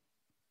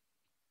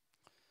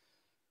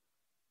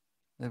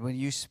 that when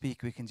you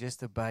speak, we can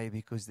just obey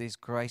because there's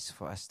grace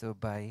for us to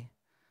obey.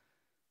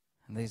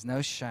 And there's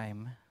no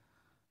shame,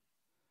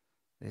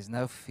 there's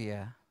no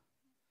fear,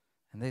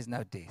 and there's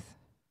no death.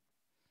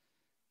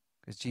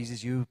 Because,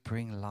 Jesus, you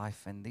bring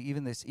life. And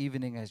even this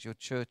evening as your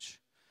church,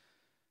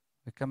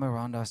 we come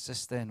around our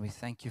sister and we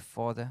thank you,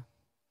 Father,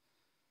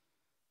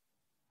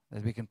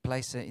 that we can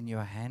place her in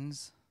your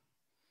hands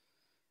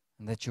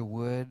and that your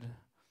word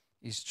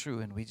is true.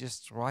 And we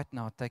just right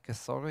now take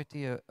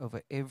authority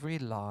over every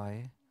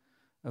lie,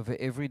 over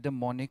every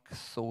demonic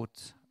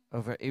thought,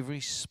 over every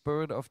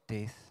spirit of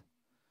death,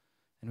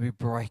 and we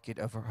break it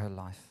over her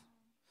life.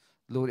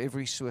 Lord,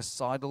 every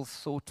suicidal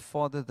thought,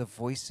 Father, the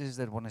voices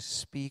that want to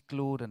speak,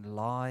 Lord, and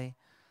lie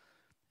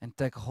and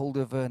take hold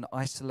of her and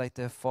isolate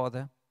her,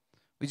 Father,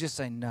 we just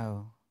say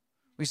no.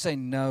 We say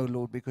no,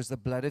 Lord, because the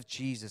blood of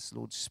Jesus,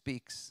 Lord,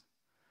 speaks.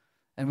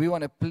 And we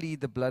want to plead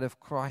the blood of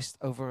Christ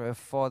over her,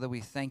 Father. We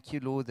thank you,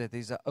 Lord, that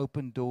there's an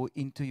open door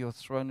into your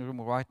throne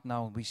room right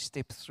now, and we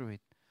step through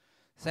it.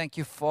 Thank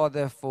you,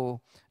 Father, for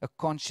a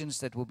conscience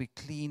that will be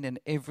clean and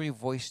every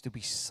voice to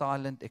be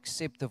silent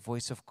except the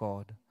voice of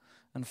God.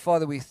 And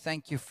Father, we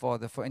thank you,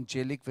 Father, for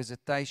angelic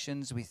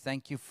visitations. We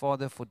thank you,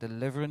 Father, for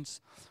deliverance.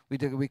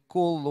 We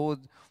call, Lord,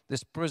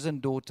 this prison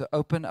door to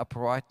open up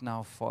right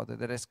now, Father,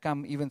 that has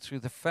come even through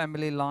the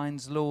family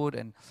lines, Lord,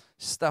 and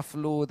stuff,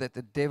 Lord, that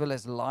the devil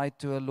has lied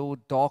to her,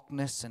 Lord,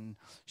 darkness and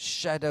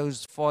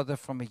shadows, Father,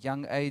 from a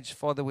young age,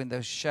 Father, when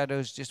those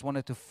shadows just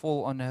wanted to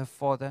fall on her,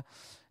 Father,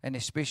 and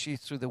especially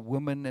through the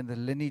women and the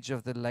lineage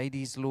of the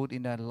ladies, Lord,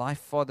 in her life,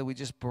 Father, we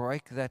just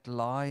break that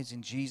lies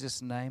in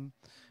Jesus' name.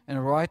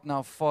 And right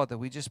now, Father,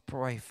 we just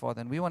pray,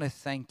 Father, and we want to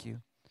thank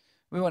you.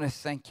 We want to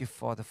thank you,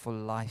 Father, for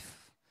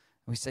life.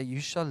 We say, you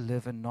shall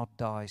live and not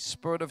die.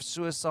 Spirit of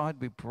suicide,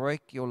 we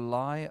break your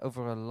lie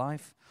over her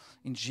life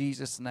in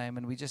Jesus' name.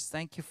 And we just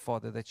thank you,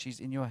 Father, that she's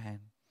in your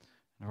hand.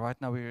 And right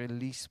now, we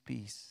release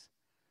peace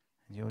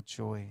and your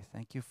joy.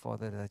 Thank you,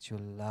 Father, that you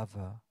love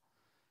her.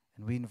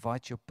 And we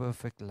invite your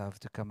perfect love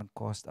to come and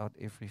cast out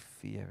every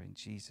fear in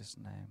Jesus'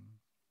 name.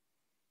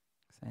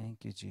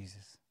 Thank you,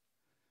 Jesus.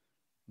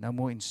 No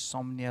more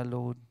insomnia,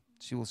 Lord.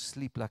 She will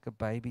sleep like a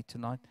baby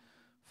tonight.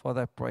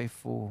 Father, I pray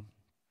for,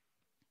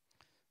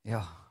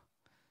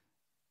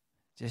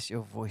 just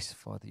your voice,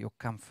 Father, your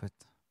comfort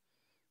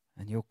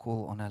and your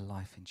call on her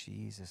life in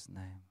Jesus'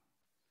 name.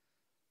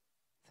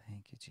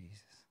 Thank you, Jesus.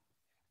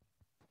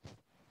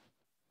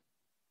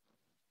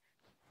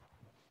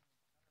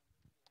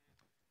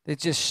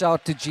 Let's just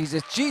shout to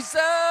Jesus, Jesus!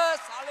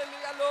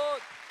 Hallelujah,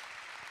 Lord!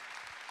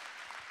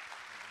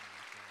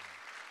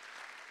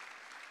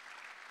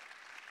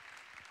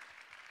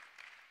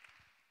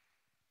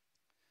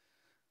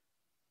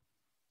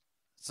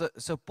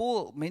 So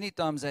Paul many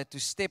times had to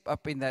step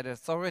up in that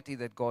authority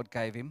that God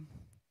gave him.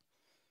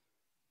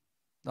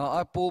 Now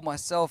I, Paul,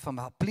 myself, am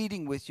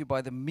pleading with you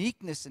by the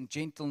meekness and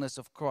gentleness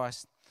of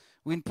Christ.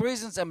 Who in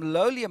presence am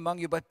lowly among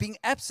you, but being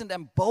absent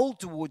am bold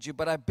towards you.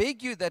 But I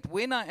beg you that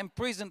when I am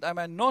present, I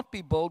may not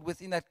be bold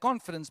within that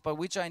confidence by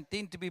which I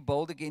intend to be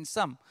bold against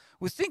some,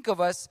 who think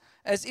of us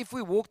as if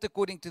we walked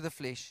according to the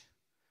flesh.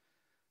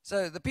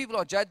 So the people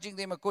are judging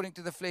them according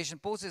to the flesh. And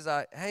Paul says,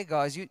 hey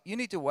guys, you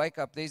need to wake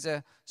up. There's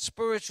a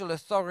spiritual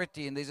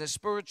authority and there's a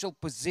spiritual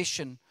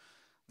position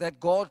that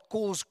God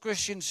calls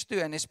Christians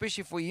to, and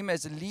especially for him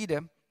as a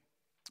leader.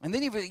 And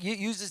then he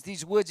uses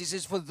these words. He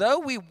says, for though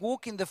we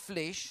walk in the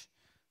flesh,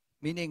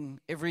 meaning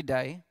every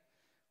day,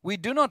 we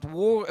do not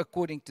war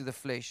according to the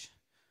flesh.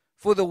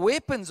 For the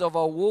weapons of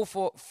our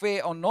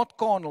warfare are not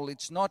carnal.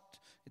 It's not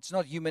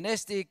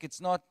humanistic. It's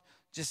not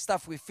just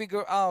stuff we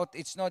figure out.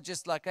 It's not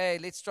just like, hey,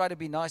 let's try to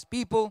be nice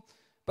people.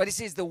 But he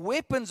says the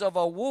weapons of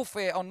our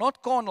warfare are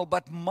not carnal,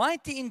 but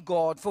mighty in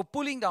God for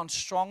pulling down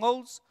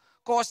strongholds,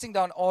 casting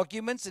down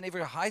arguments and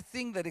every high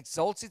thing that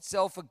exalts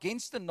itself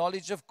against the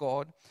knowledge of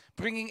God,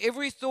 bringing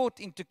every thought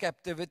into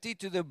captivity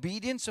to the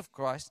obedience of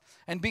Christ,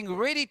 and being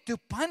ready to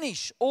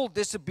punish all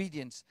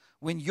disobedience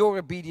when your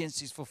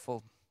obedience is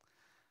fulfilled.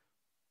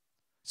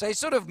 So he's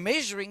sort of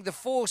measuring the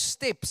 4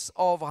 steps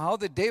of how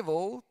the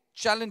devil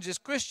challenges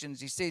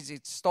Christians. He says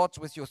it starts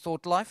with your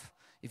thought life.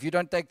 If you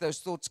don't take those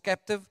thoughts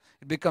captive,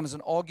 it becomes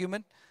an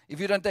argument. If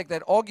you don't take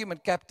that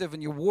argument captive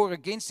and you war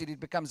against it, it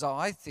becomes a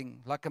high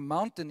thing, like a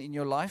mountain in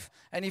your life.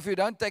 And if you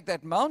don't take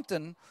that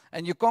mountain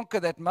and you conquer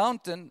that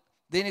mountain,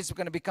 then it's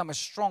going to become a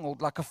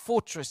stronghold, like a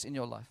fortress in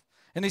your life.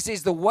 And he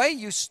says the way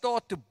you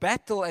start to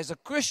battle as a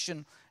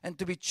Christian and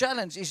to be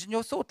challenged is in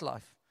your thought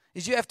life.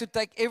 Is you have to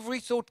take every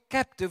thought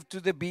captive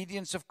to the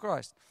obedience of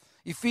Christ.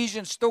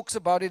 Ephesians talks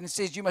about it and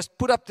says you must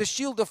put up the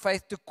shield of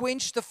faith to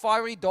quench the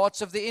fiery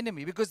darts of the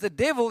enemy, because the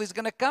devil is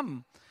going to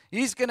come.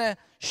 He's going to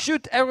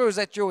shoot arrows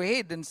at your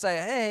head and say,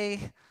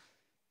 hey,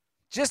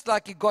 just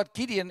like he got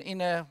Gideon in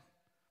a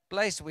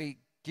place where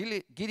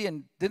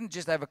Gideon didn't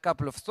just have a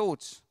couple of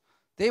thoughts.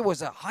 There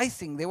was a high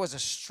thing, there was a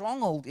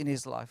stronghold in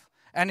his life.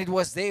 And it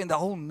was there in the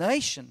whole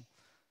nation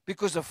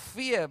because of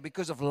fear,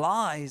 because of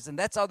lies. And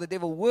that's how the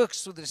devil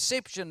works, through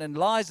deception and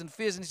lies and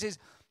fears. And he says,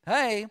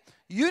 hey,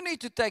 you need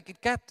to take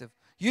it captive.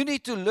 You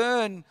need to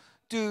learn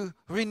to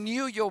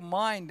renew your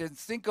mind and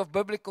think of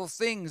biblical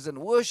things and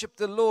worship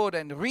the Lord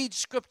and read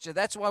Scripture.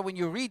 That's why when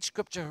you read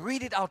Scripture,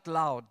 read it out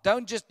loud.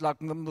 Don't just like,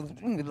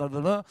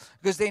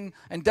 because then,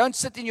 and don't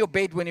sit in your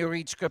bed when you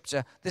read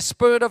Scripture. The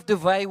spirit of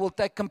Duvet will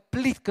take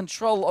complete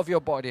control of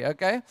your body,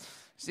 okay?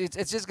 See,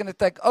 it's just going to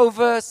take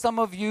over. Some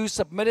of you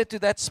submitted to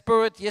that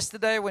spirit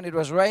yesterday when it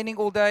was raining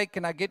all day.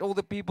 Can I get all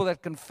the people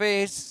that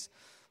confess?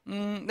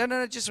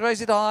 No, just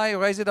raise it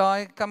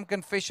high, come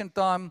confession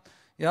time.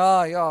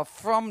 Yeah,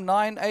 from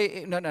 9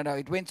 a.m. No,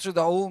 it went through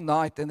the whole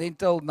night, and then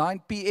till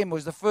 9 p.m.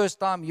 was the first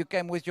time you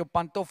came with your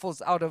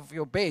pantoffels out of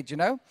your bed, you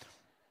know?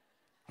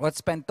 What's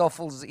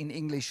pantoffels in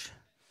English?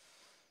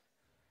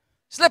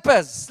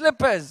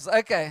 Slippers,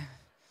 okay.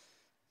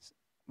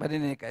 But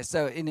in any case,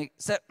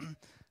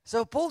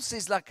 so Paul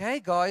says, like, hey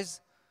guys,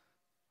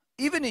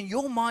 even in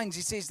your minds,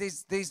 he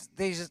says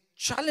there's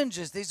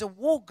challenges, there's a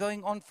war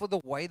going on for the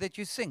way that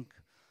you think.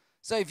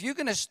 So if you're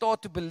going to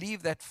start to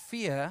believe that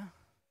fear,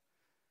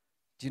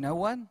 do you know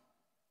what?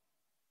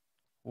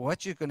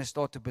 What you're going to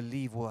start to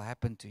believe will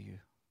happen to you.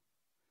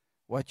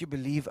 What you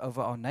believe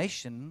over our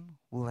nation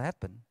will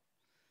happen.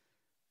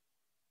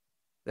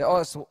 They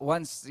asked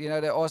once, they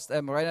asked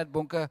Reinhard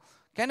Bonke,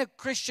 can a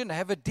Christian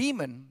have a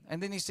demon?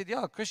 And then he said,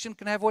 yeah, a Christian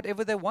can have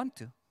whatever they want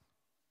to.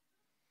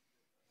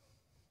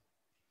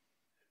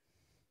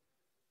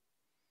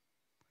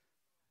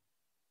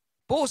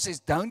 Paul says,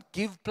 don't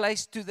give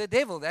place to the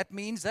devil. That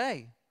means,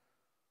 hey,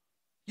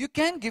 you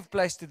can give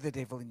place to the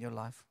devil in your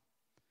life.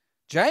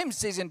 James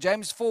says in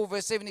James 4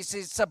 verse 7, he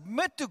says,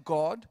 submit to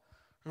God,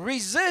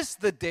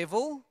 resist the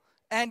devil,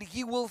 and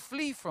he will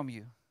flee from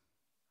you.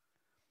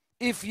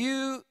 If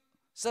you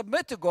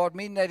submit to God,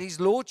 means that his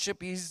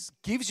lordship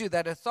gives you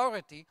that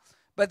authority,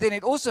 but then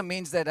it also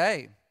means that,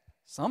 hey,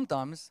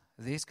 sometimes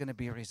there's going to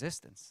be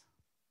resistance.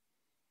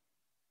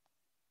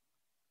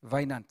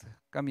 Wynand,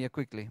 come here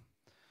quickly.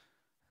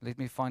 Let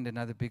me find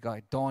another big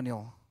guy.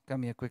 Daniel,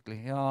 come here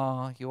quickly.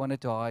 Yeah, you wanted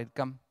to hide.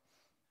 Come.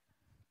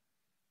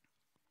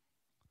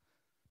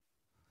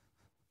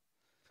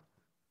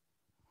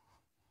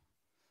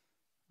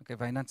 Okay,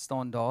 Wynand,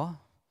 stand daar.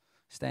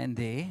 Stand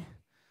there.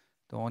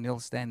 Daniel,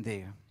 stand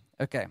there.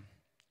 Okay.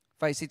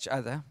 Face each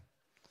other.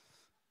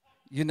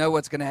 You know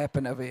what's going to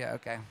happen over here.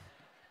 Okay.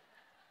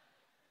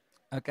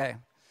 Okay.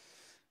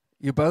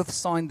 You both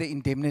signed the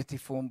indemnity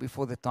form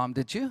before the time,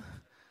 did you?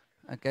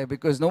 Okay,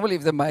 because normally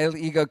if the male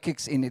ego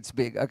kicks in, it's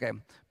big. Okay.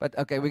 But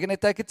okay, we're going to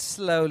take it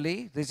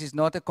slowly. This is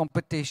not a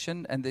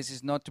competition, and this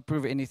is not to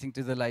prove anything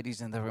to the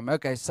ladies in the room.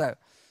 Okay, so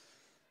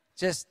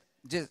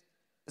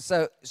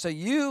so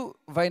you,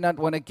 Wynand,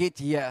 want to get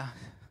here,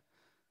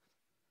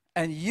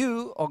 and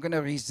you are going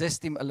to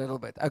resist him a little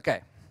bit.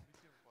 Okay.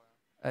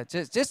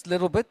 Just a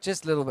little bit.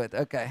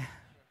 Okay.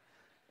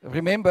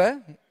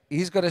 Remember,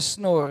 he's got a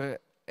snore.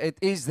 It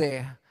is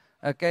there.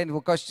 Okay, and it will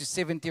cost you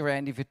 70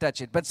 rand if you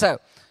touch it. But so,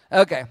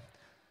 okay.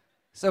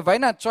 So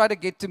Wynand try to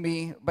get to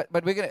me, but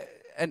we're going to,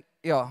 and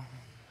yeah.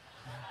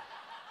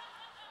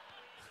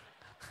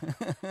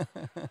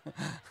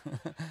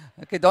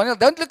 Okay, Daniel,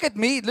 don't look at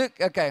me.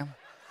 Look, okay.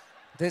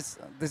 This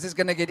is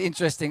going to get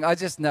interesting. I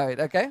just know it,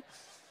 okay?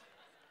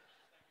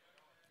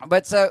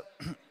 But so,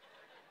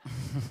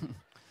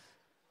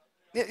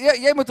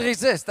 jy moet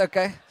resist,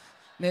 okay?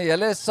 Nee,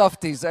 julle is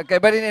softies, okay?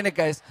 But in any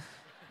case,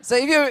 so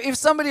if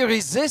somebody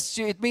resists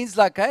you, it means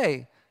like,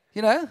 hey,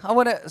 I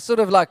want to sort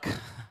of like,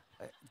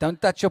 don't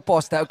touch your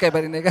pastor, okay?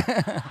 But in any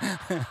case,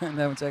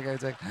 no, I'm joking.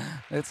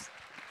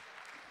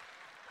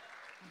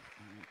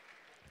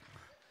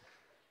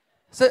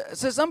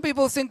 So some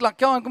people think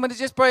like, I'm going to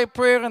just pray a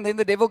prayer and then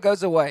the devil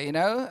goes away,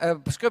 A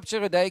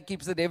scripture a day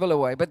keeps the devil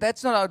away. But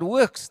that's not how it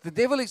works. The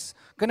devil is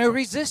going to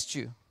resist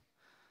you.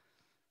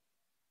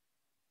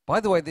 By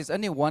the way, there's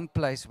only one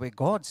place where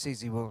God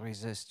says he will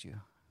resist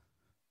you.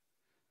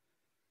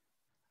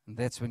 And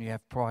that's when you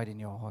have pride in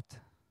your heart.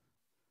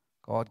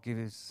 God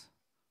gives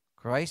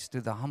grace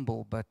to the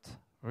humble, but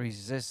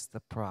resists the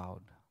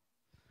proud.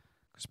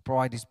 Because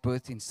pride is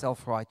birthed in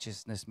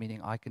self-righteousness, meaning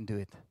I can do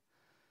it.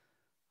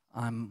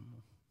 I'm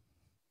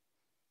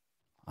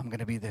going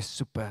to be the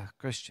super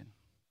Christian.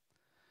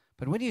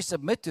 But when you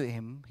submit to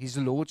him, his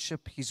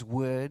lordship, his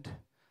word,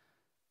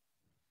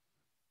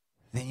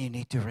 then you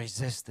need to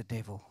resist the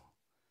devil.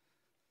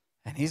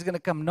 And he's going to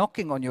come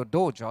knocking on your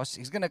door, Josh.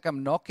 He's going to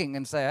come knocking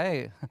and say,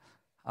 hey,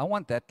 I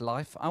want that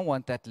life. I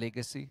want that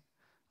legacy.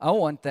 I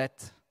want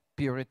that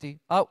purity.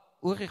 Oh,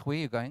 Ulrich, where are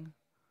you going?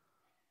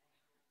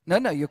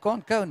 No, you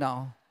can't go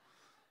now.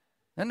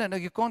 No,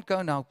 you can't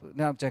go now.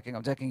 No, I'm joking.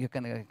 You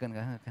can go.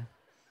 Okay.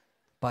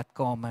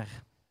 Badkamer.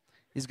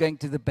 He's going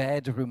to the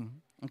bad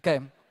room. Okay.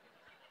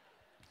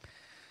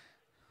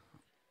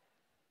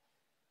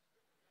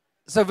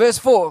 So verse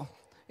 4.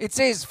 It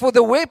says, for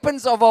the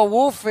weapons of our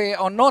warfare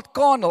are not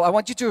carnal. I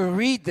want you to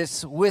read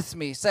this with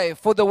me. Say,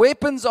 for the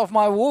weapons of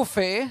my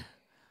warfare.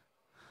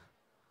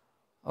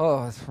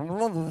 Oh,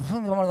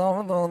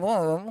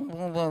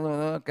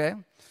 okay.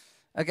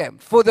 Okay.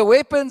 For the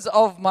weapons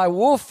of my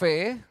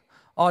warfare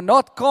are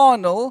not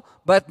carnal,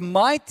 but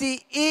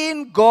mighty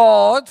in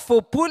God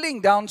for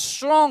pulling down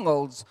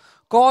strongholds,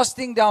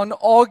 casting down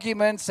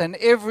arguments and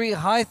every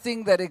high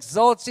thing that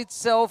exalts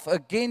itself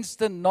against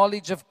the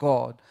knowledge of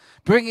God,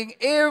 bringing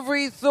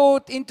every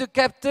thought into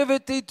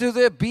captivity to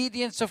the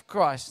obedience of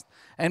Christ,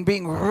 and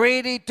being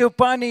ready to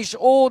punish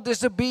all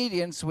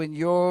disobedience when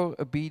your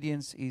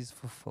obedience is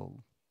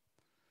fulfilled.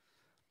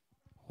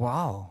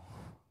 Wow.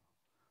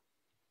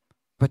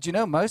 But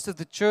most of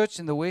the church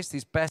in the West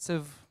is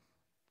passive,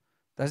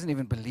 doesn't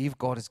even believe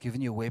God has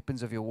given you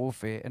weapons of your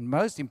warfare, and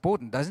most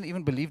important, doesn't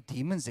even believe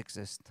demons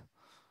exist.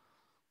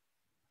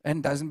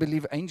 and doesn't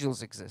believe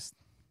angels exist.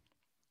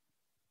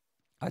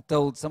 I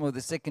told some of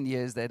the second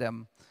years that I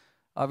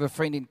have a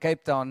friend in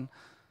Cape Town.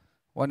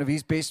 One of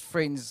his best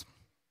friends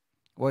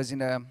was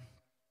in a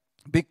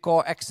big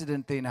car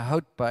accident in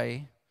Hout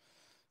Bay.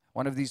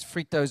 One of these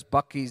Fritos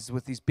buckies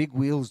with these big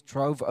wheels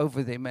drove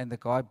over them, and the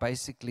guy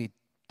basically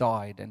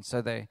died. And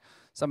so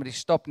somebody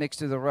stopped next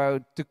to the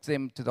road, took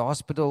them to the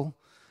hospital.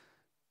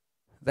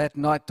 That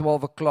night,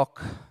 12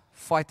 o'clock,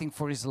 fighting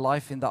for his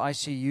life in the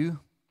ICU.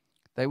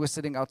 They were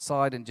sitting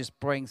outside and just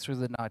praying through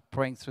the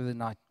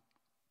night.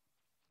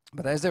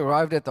 But as they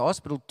arrived at the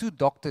hospital, 2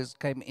 doctors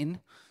came in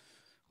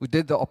who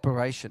did the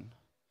operation.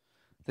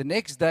 The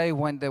next day,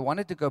 when they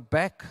wanted to go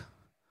back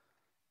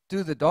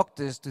to the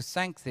doctors to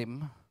thank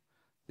them,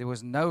 there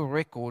was no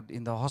record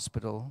in the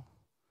hospital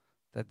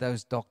that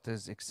those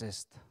doctors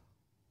exist.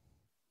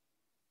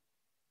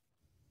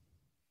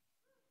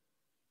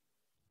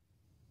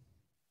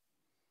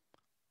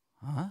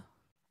 Huh?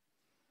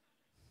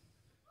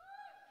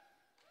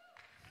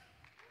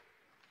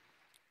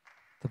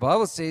 The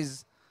Bible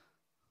says,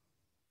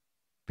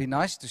 be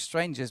nice to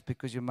strangers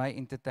because you may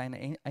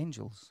entertain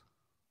angels.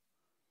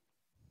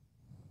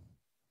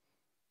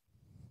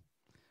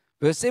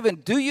 Verse 7,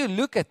 do you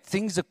look at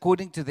things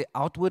according to the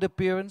outward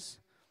appearance?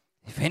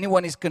 If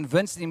anyone is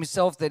convinced in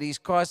himself that he is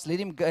Christ, let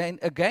him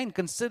again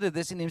consider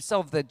this in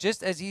himself, that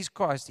just as he is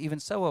Christ, even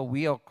so are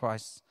we of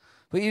Christ.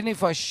 But even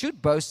if I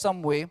should boast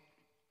somewhere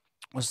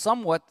or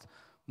somewhat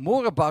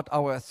more about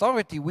our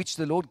authority, which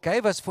the Lord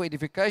gave us for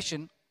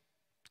edification,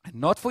 and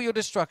not for your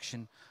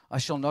destruction, I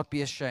shall not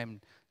be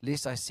ashamed,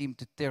 lest I seem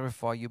to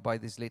terrify you by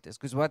these letters.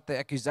 Because what the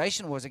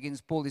accusation was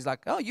against Paul is like,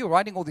 oh, you're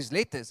writing all these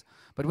letters,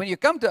 but when you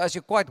come to us,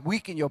 you're quite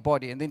weak in your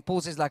body. And then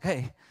Paul says like,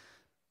 hey,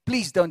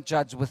 please don't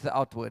judge with the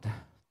outward,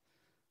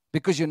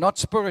 because you're not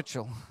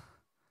spiritual.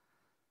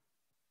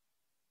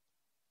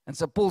 And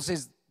so Paul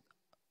says,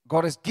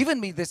 God has given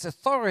me this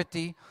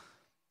authority,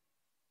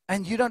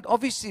 and you don't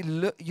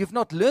obviously, you've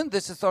not learned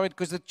this authority,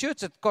 because the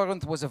church at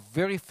Corinth was a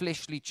very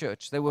fleshly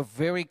church. They were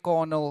very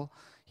carnal.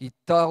 He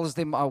tells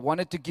them, I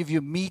wanted to give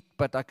you meat,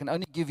 but I can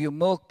only give you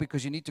milk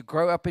because you need to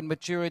grow up in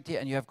maturity,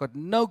 and you have got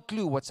no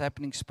clue what's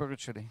happening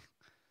spiritually.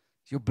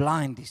 You're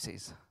blind, he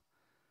says.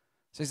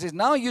 So he says,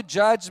 now you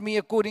judge me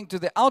according to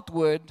the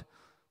outward,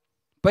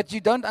 but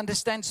you don't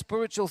understand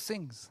spiritual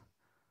things.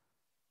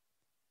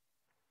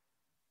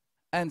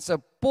 And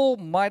so Paul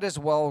might as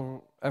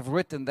well have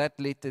written that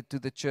letter to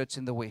the church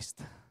in the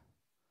West.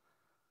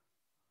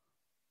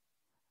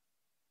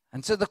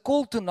 And so the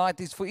call tonight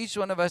is for each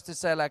one of us to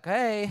say like,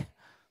 hey,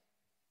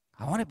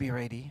 I want to be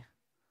ready.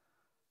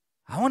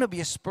 I want to be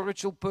a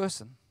spiritual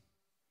person.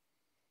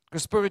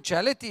 Because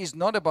spirituality is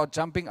not about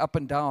jumping up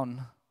and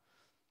down.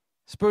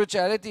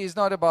 Spirituality is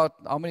not about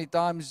how many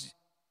times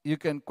you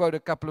can quote a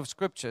couple of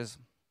scriptures,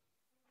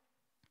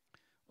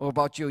 or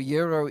about your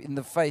hero in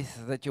the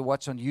faith that you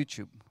watch on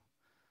YouTube.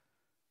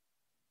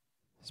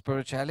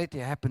 Spirituality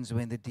happens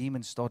when the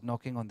demons start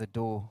knocking on the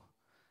door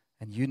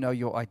and you know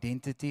your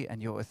identity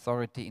and your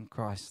authority in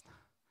Christ.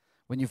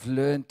 When you've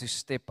learned to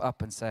step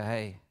up and say,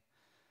 hey,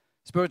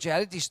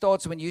 spirituality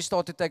starts when you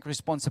start to take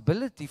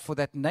responsibility for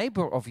that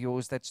neighbor of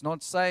yours that's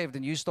not saved,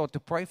 and you start to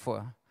pray for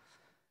her.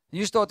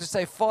 You start to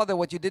say, Father,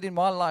 what you did in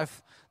my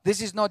life, this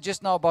is not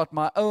just now about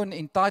my own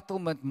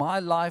entitlement, my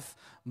life,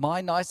 my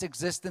nice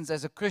existence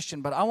as a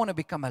Christian, but I want to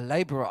become a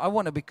laborer. I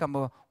want to become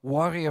a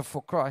warrior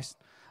for Christ.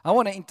 I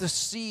want to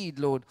intercede,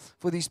 Lord,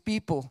 for these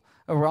people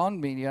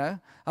around me, you know.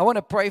 I want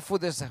to pray for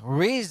this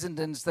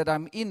residence that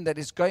I'm in that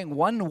is going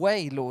one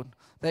way, Lord.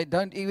 They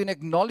don't even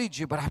acknowledge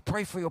you, but I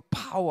pray for your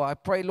power. I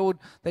pray, Lord,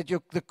 that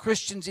the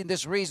Christians in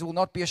this race will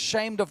not be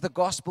ashamed of the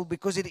gospel,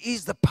 because it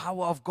is the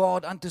power of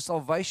God unto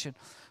salvation.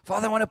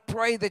 Father, I want to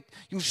pray that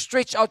you'll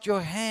stretch out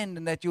your hand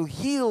and that you'll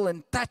heal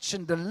and touch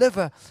and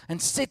deliver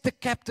and set the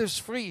captives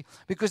free,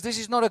 because this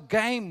is not a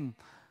game.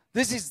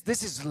 This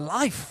is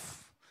life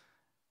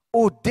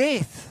or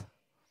death.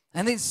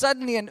 And then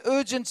suddenly an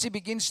urgency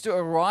begins to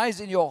arise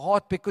in your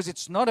heart, because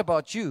it's not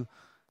about you.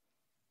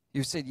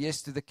 You've said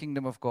yes to the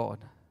kingdom of God.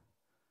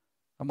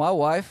 And my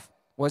wife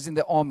was in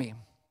the army.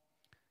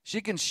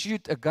 She can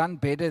shoot a gun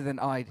better than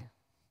I do.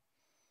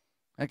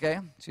 Okay?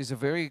 She's a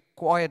very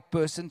quiet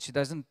person. She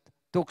doesn't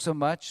talk so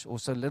much or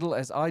so little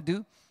as I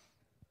do.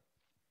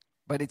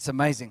 But it's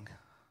amazing.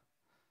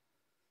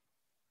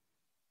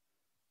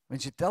 When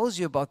she tells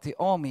you about the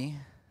army,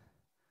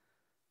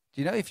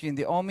 do you know if you're in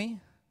the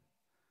army,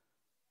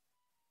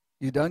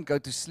 you don't go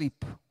to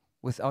sleep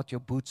without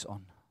your boots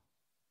on.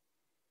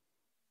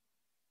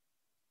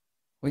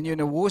 When you're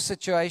in a war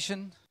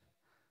situation,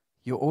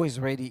 you're always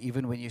ready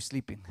even when you're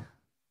sleeping.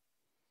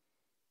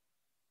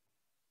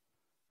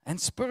 And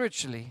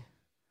spiritually,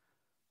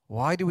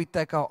 why do we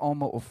take our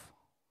armor off?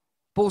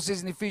 Paul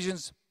says in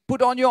Ephesians,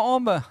 put on your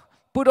armor,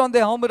 put on the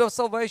helmet of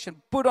salvation,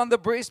 put on the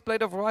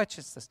breastplate of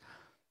righteousness,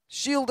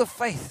 shield of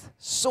faith,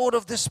 sword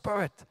of the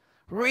Spirit,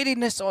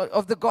 readiness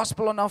of the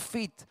gospel on our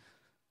feet,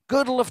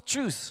 girdle of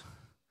truth.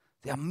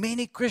 There are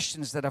many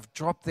Christians that have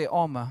dropped their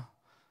armor.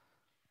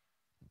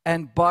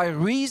 And by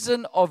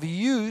reason of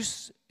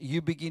use,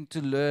 you begin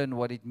to learn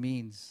what it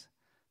means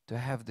to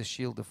have the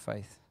shield of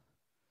faith.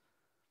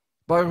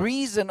 By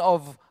reason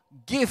of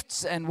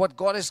gifts and what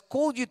God has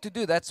called you to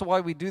do, that's why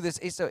we do this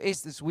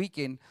SOS this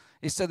weekend,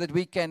 is so that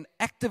we can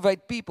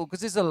activate people.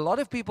 Because there's a lot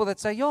of people that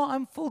say, yeah,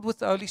 I'm filled with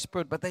the Holy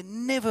Spirit, but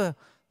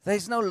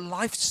there's no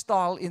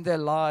lifestyle in their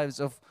lives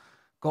of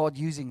God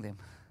using them.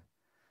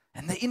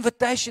 And the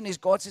invitation is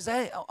God says,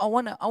 hey, I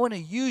want to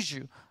use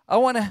you. I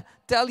want to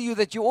tell you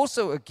that you're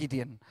also a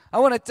Gideon. I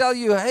want to tell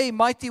you, hey,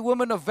 mighty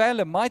woman of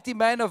valor, mighty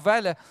man of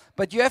valor.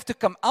 But you have to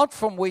come out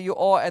from where you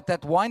are at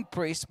that wine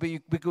press,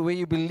 where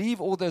you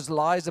believe all those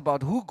lies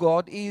about who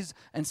God is,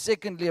 and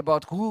secondly,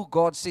 about who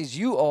God says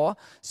you are,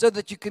 so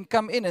that you can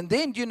come in. And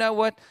then, you know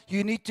what?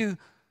 You need to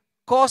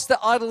cast the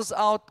idols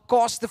out,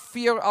 cast the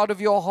fear out of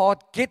your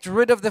heart, get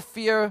rid of the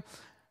fear,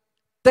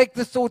 take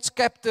the thoughts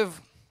captive,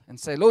 and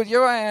say, Lord,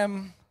 here I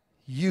am.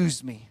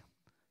 Use me.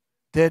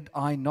 Did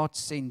I not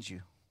send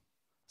you?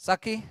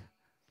 Saki,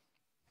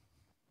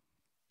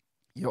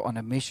 you're on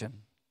a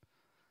mission.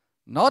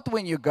 Not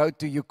when you go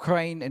to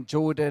Ukraine and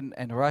Jordan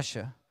and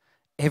Russia.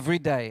 Every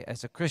day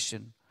as a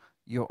Christian,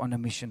 you're on a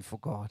mission for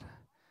God.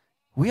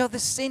 We are the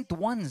sent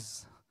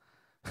ones.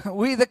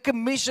 We're the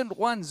commissioned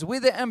ones.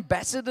 We're the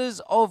ambassadors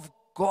of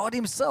God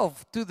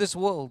Himself to this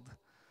world.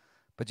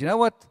 But you know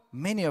what?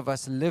 Many of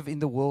us live in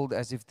the world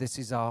as if this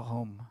is our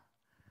home.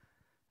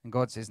 And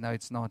God says, no,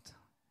 it's not.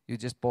 You're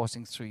just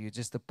passing through. You're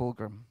just a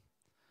pilgrim.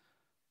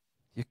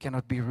 You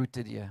cannot be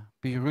rooted here.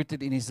 Be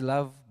rooted in His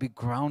love. Be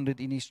grounded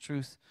in His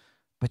truth.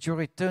 But you're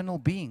an eternal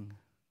being.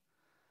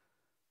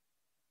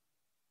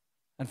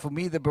 And for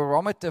me, the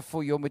barometer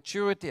for your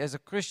maturity as a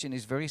Christian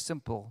is very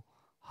simple.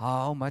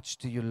 How much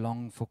do you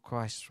long for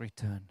Christ's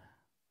return?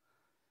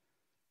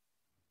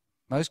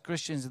 Most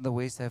Christians in the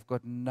West have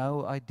got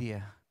no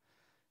idea.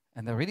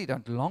 And they really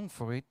don't long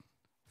for it,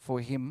 for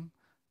Him.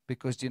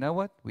 Because do you know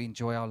what? We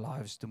enjoy our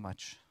lives too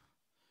much.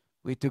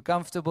 We're too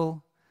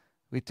comfortable.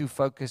 We're too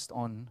focused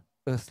on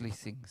earthly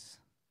things,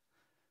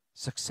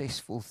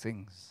 successful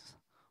things,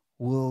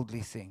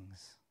 worldly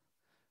things.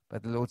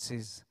 But the Lord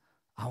says,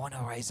 I want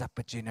to raise up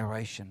a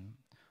generation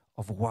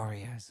of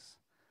warriors.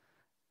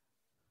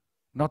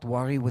 Not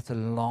worry with a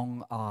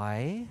long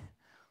I,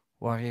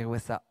 warrior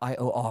with a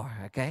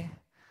I-O-R, okay?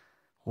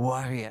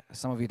 Warrior.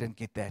 Some of you didn't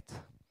get that.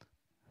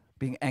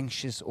 Being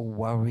anxious or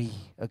worry,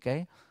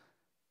 okay?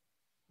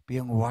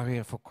 Being a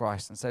warrior for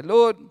Christ and say,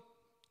 Lord,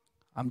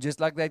 I'm just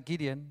like that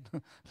Gideon.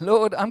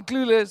 Lord, I'm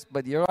clueless,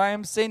 but here I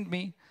am, send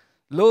me.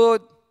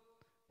 Lord,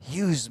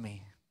 use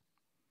me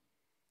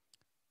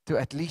to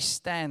at least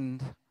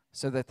stand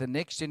so that the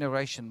next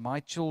generation, my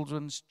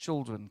children's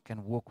children,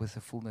 can walk with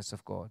the fullness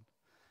of God.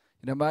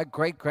 You know, my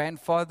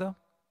great-grandfather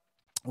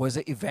was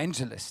an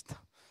evangelist.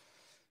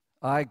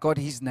 I got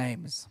his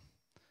names.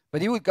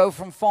 But he would go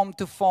from farm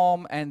to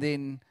farm, and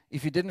then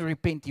if you didn't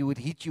repent, he would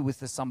hit you with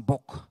the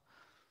sambok.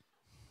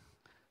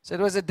 So it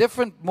was a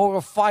different, more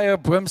of fire,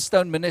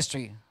 brimstone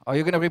ministry. Are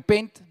you going to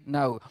repent?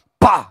 No.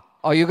 Bah!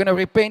 Are you going to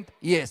repent?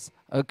 Yes.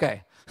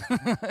 Okay.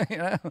 You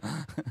know?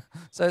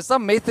 So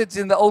some methods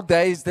in the old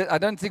days that I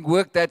don't think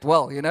worked that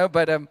well, you know.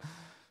 But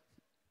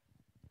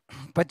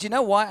you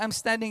know why I'm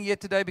standing here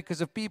today?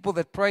 Because of people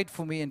that prayed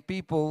for me and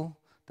people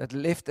that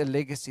left a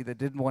legacy that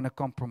didn't want to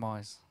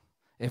compromise.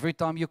 Every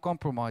time you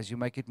compromise, you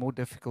make it more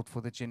difficult for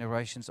the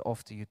generations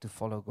after you to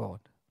follow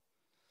God.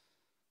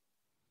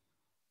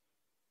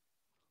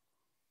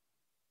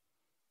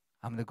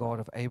 I'm the God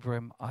of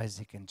Abraham,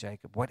 Isaac, and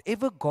Jacob.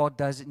 Whatever God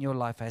does in your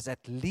life has at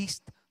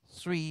least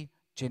 3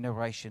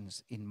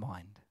 generations in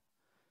mind.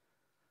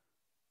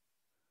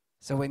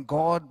 So when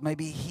God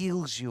maybe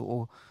heals you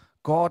or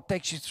God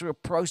takes you through a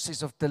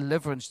process of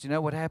deliverance, do you know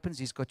what happens?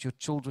 He's got your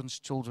children's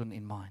children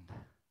in mind.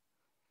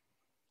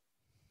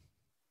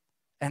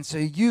 And so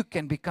you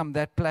can become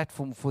that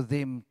platform for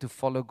them to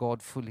follow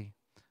God fully.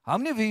 How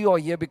many of you are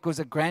here because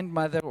a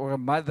grandmother or a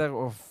mother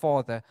or a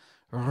father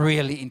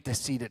really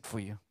interceded for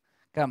you?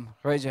 Come,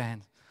 raise your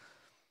hand.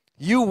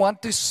 You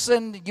want to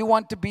sin, you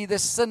want to be the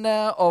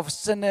sinner of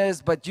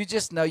sinners, but you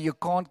just know you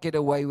can't get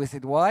away with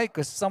it. Why?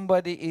 Because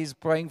somebody is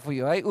praying for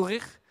you. Hey,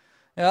 Ulrich?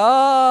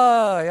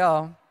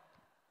 Yeah.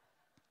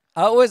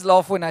 I always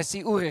laugh when I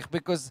see Ulrich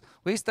because,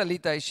 where's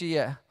Talita? Is she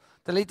here?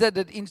 Talita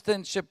did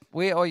internship.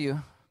 Where are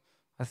you?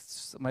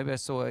 Maybe I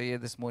saw her here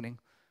this morning.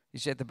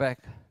 Is she at the back?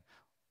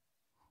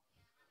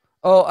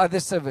 Oh, other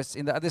service,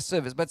 in the other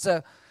service. But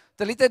so,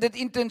 Talita did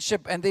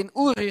internship, and then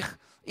Ulrich,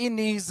 in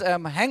his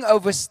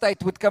hangover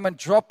state, would come and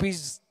drop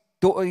his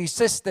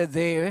sister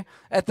there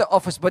at the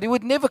office. But he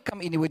would never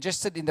come in. He would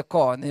just sit in the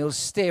car, and he'll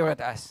stare at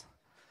us.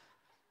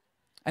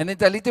 And then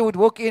Talita would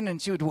walk in,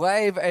 and she would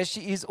wave, as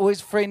she is,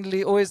 always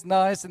friendly, always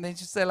nice. And then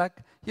she'd say, like,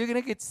 you're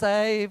going to get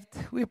saved.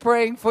 We're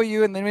praying for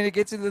you. And then when he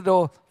gets in the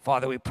door,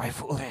 Father, we pray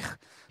for Ulrich.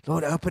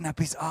 Lord, open up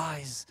his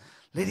eyes.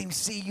 Let him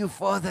see you,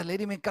 Father.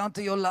 Let him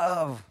encounter your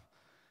love.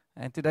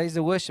 And today he's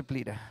a worship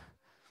leader.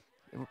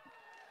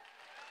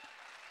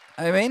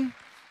 Amen.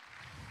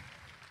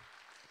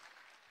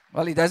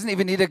 Well, he doesn't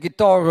even need a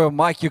guitar or a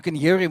mic. You can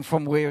hear him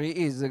from where he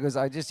is, because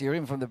I just hear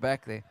him from the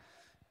back there.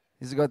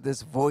 He's got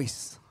this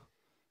voice.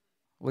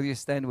 Will you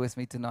stand with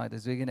me tonight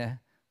as we're going to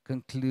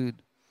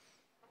conclude?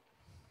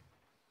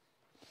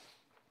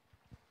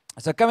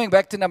 So coming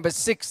back to number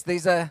 6,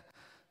 there's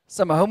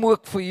some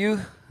homework for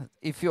you.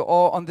 If you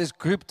are on this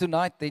group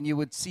tonight, then you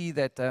would see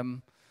that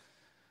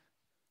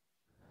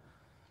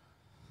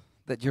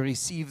that you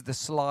received the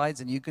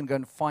slides and you can go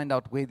and find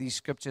out where these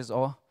scriptures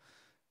are.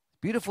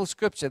 Beautiful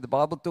scripture. The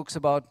Bible talks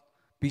about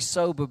be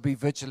sober, be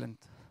vigilant.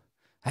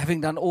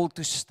 Having done all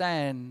to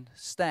stand.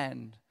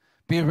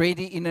 Be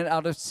ready in and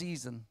out of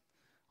season.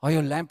 Are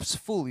your lamps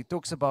full? He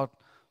talks about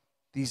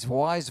these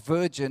wise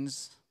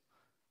virgins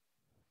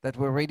that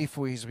were ready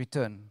for his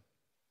return.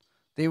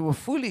 There were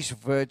foolish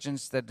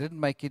virgins that didn't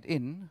make it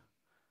in,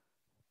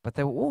 but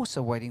they were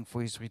also waiting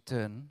for his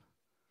return,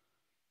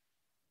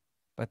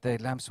 but their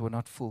lamps were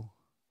not full.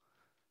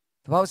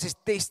 The Bible says,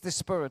 test the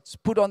spirits,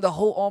 put on the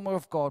whole armor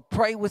of God,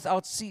 pray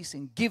without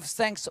ceasing, give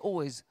thanks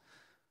always.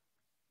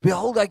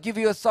 Behold, I give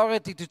you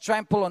authority to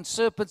trample on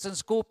serpents and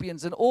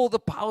scorpions and all the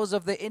powers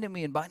of the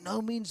enemy, and by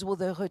no means will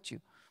they hurt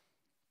you.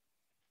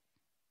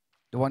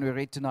 The one we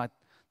read tonight,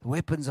 the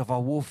weapons of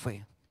our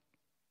warfare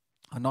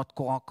are not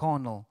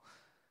carnal,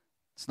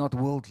 it's not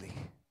worldly,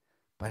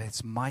 but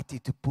it's mighty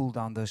to pull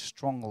down those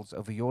strongholds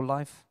over your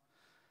life,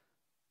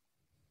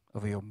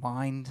 over your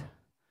mind,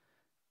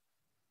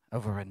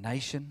 over a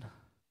nation.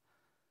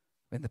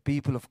 When the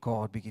people of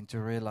God begin to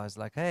realize,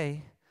 like,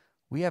 hey,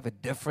 we have a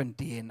different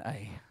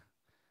DNA.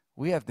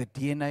 We have the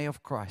DNA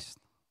of Christ.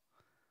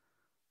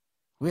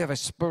 We have a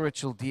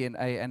spiritual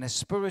DNA and a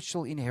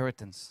spiritual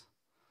inheritance.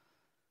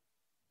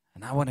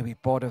 And I want to be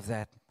part of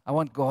that. I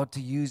want God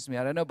to use me.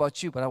 I don't know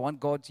about you, but I want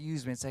God to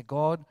use me and say,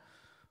 God,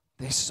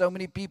 there's so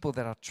many people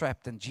that are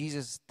trapped. And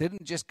Jesus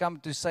didn't just come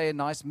to say a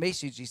nice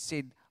message. He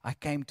said, I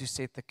came to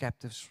set the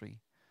captives free.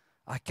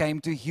 I came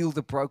to heal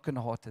the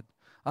brokenhearted.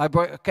 I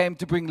came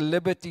to bring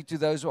liberty to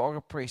those who are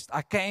oppressed.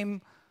 I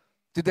came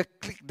to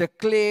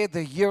declare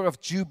the year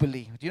of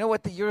Jubilee. Do you know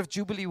what the year of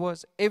Jubilee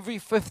was? Every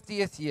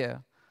 50th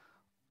year,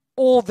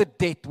 all the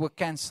debt were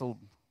cancelled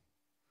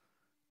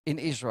in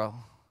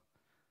Israel.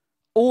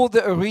 All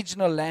the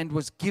original land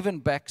was given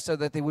back so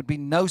that there would be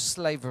no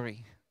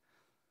slavery.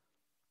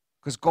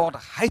 Because God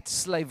hates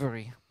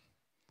slavery,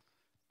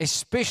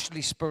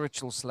 especially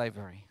spiritual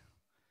slavery,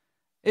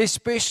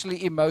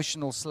 especially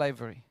emotional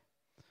slavery.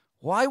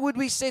 Why would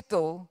we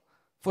settle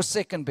for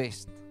second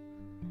best?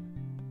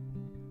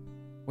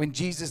 When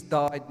Jesus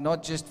died,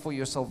 not just for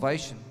your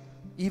salvation,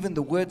 even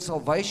the word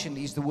salvation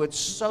is the word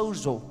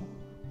sozo,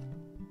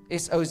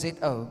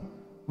 S-O-Z-O,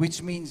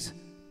 which means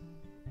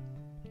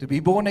to be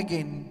born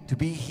again, to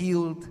be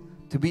healed,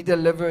 to be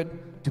delivered,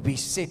 to be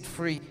set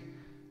free,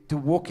 to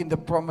walk in the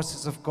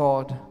promises of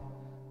God,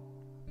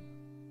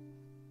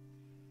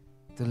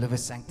 to live a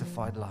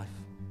sanctified life.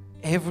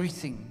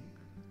 Everything,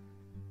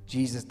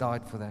 Jesus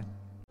died for that.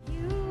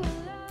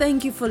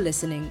 Thank you for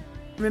listening.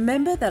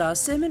 Remember that our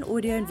sermon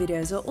audio and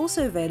videos are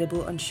also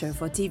available on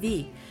Shofar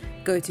TV.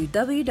 Go to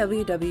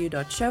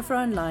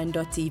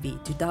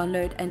www.shofaronline.tv to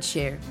download and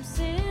share.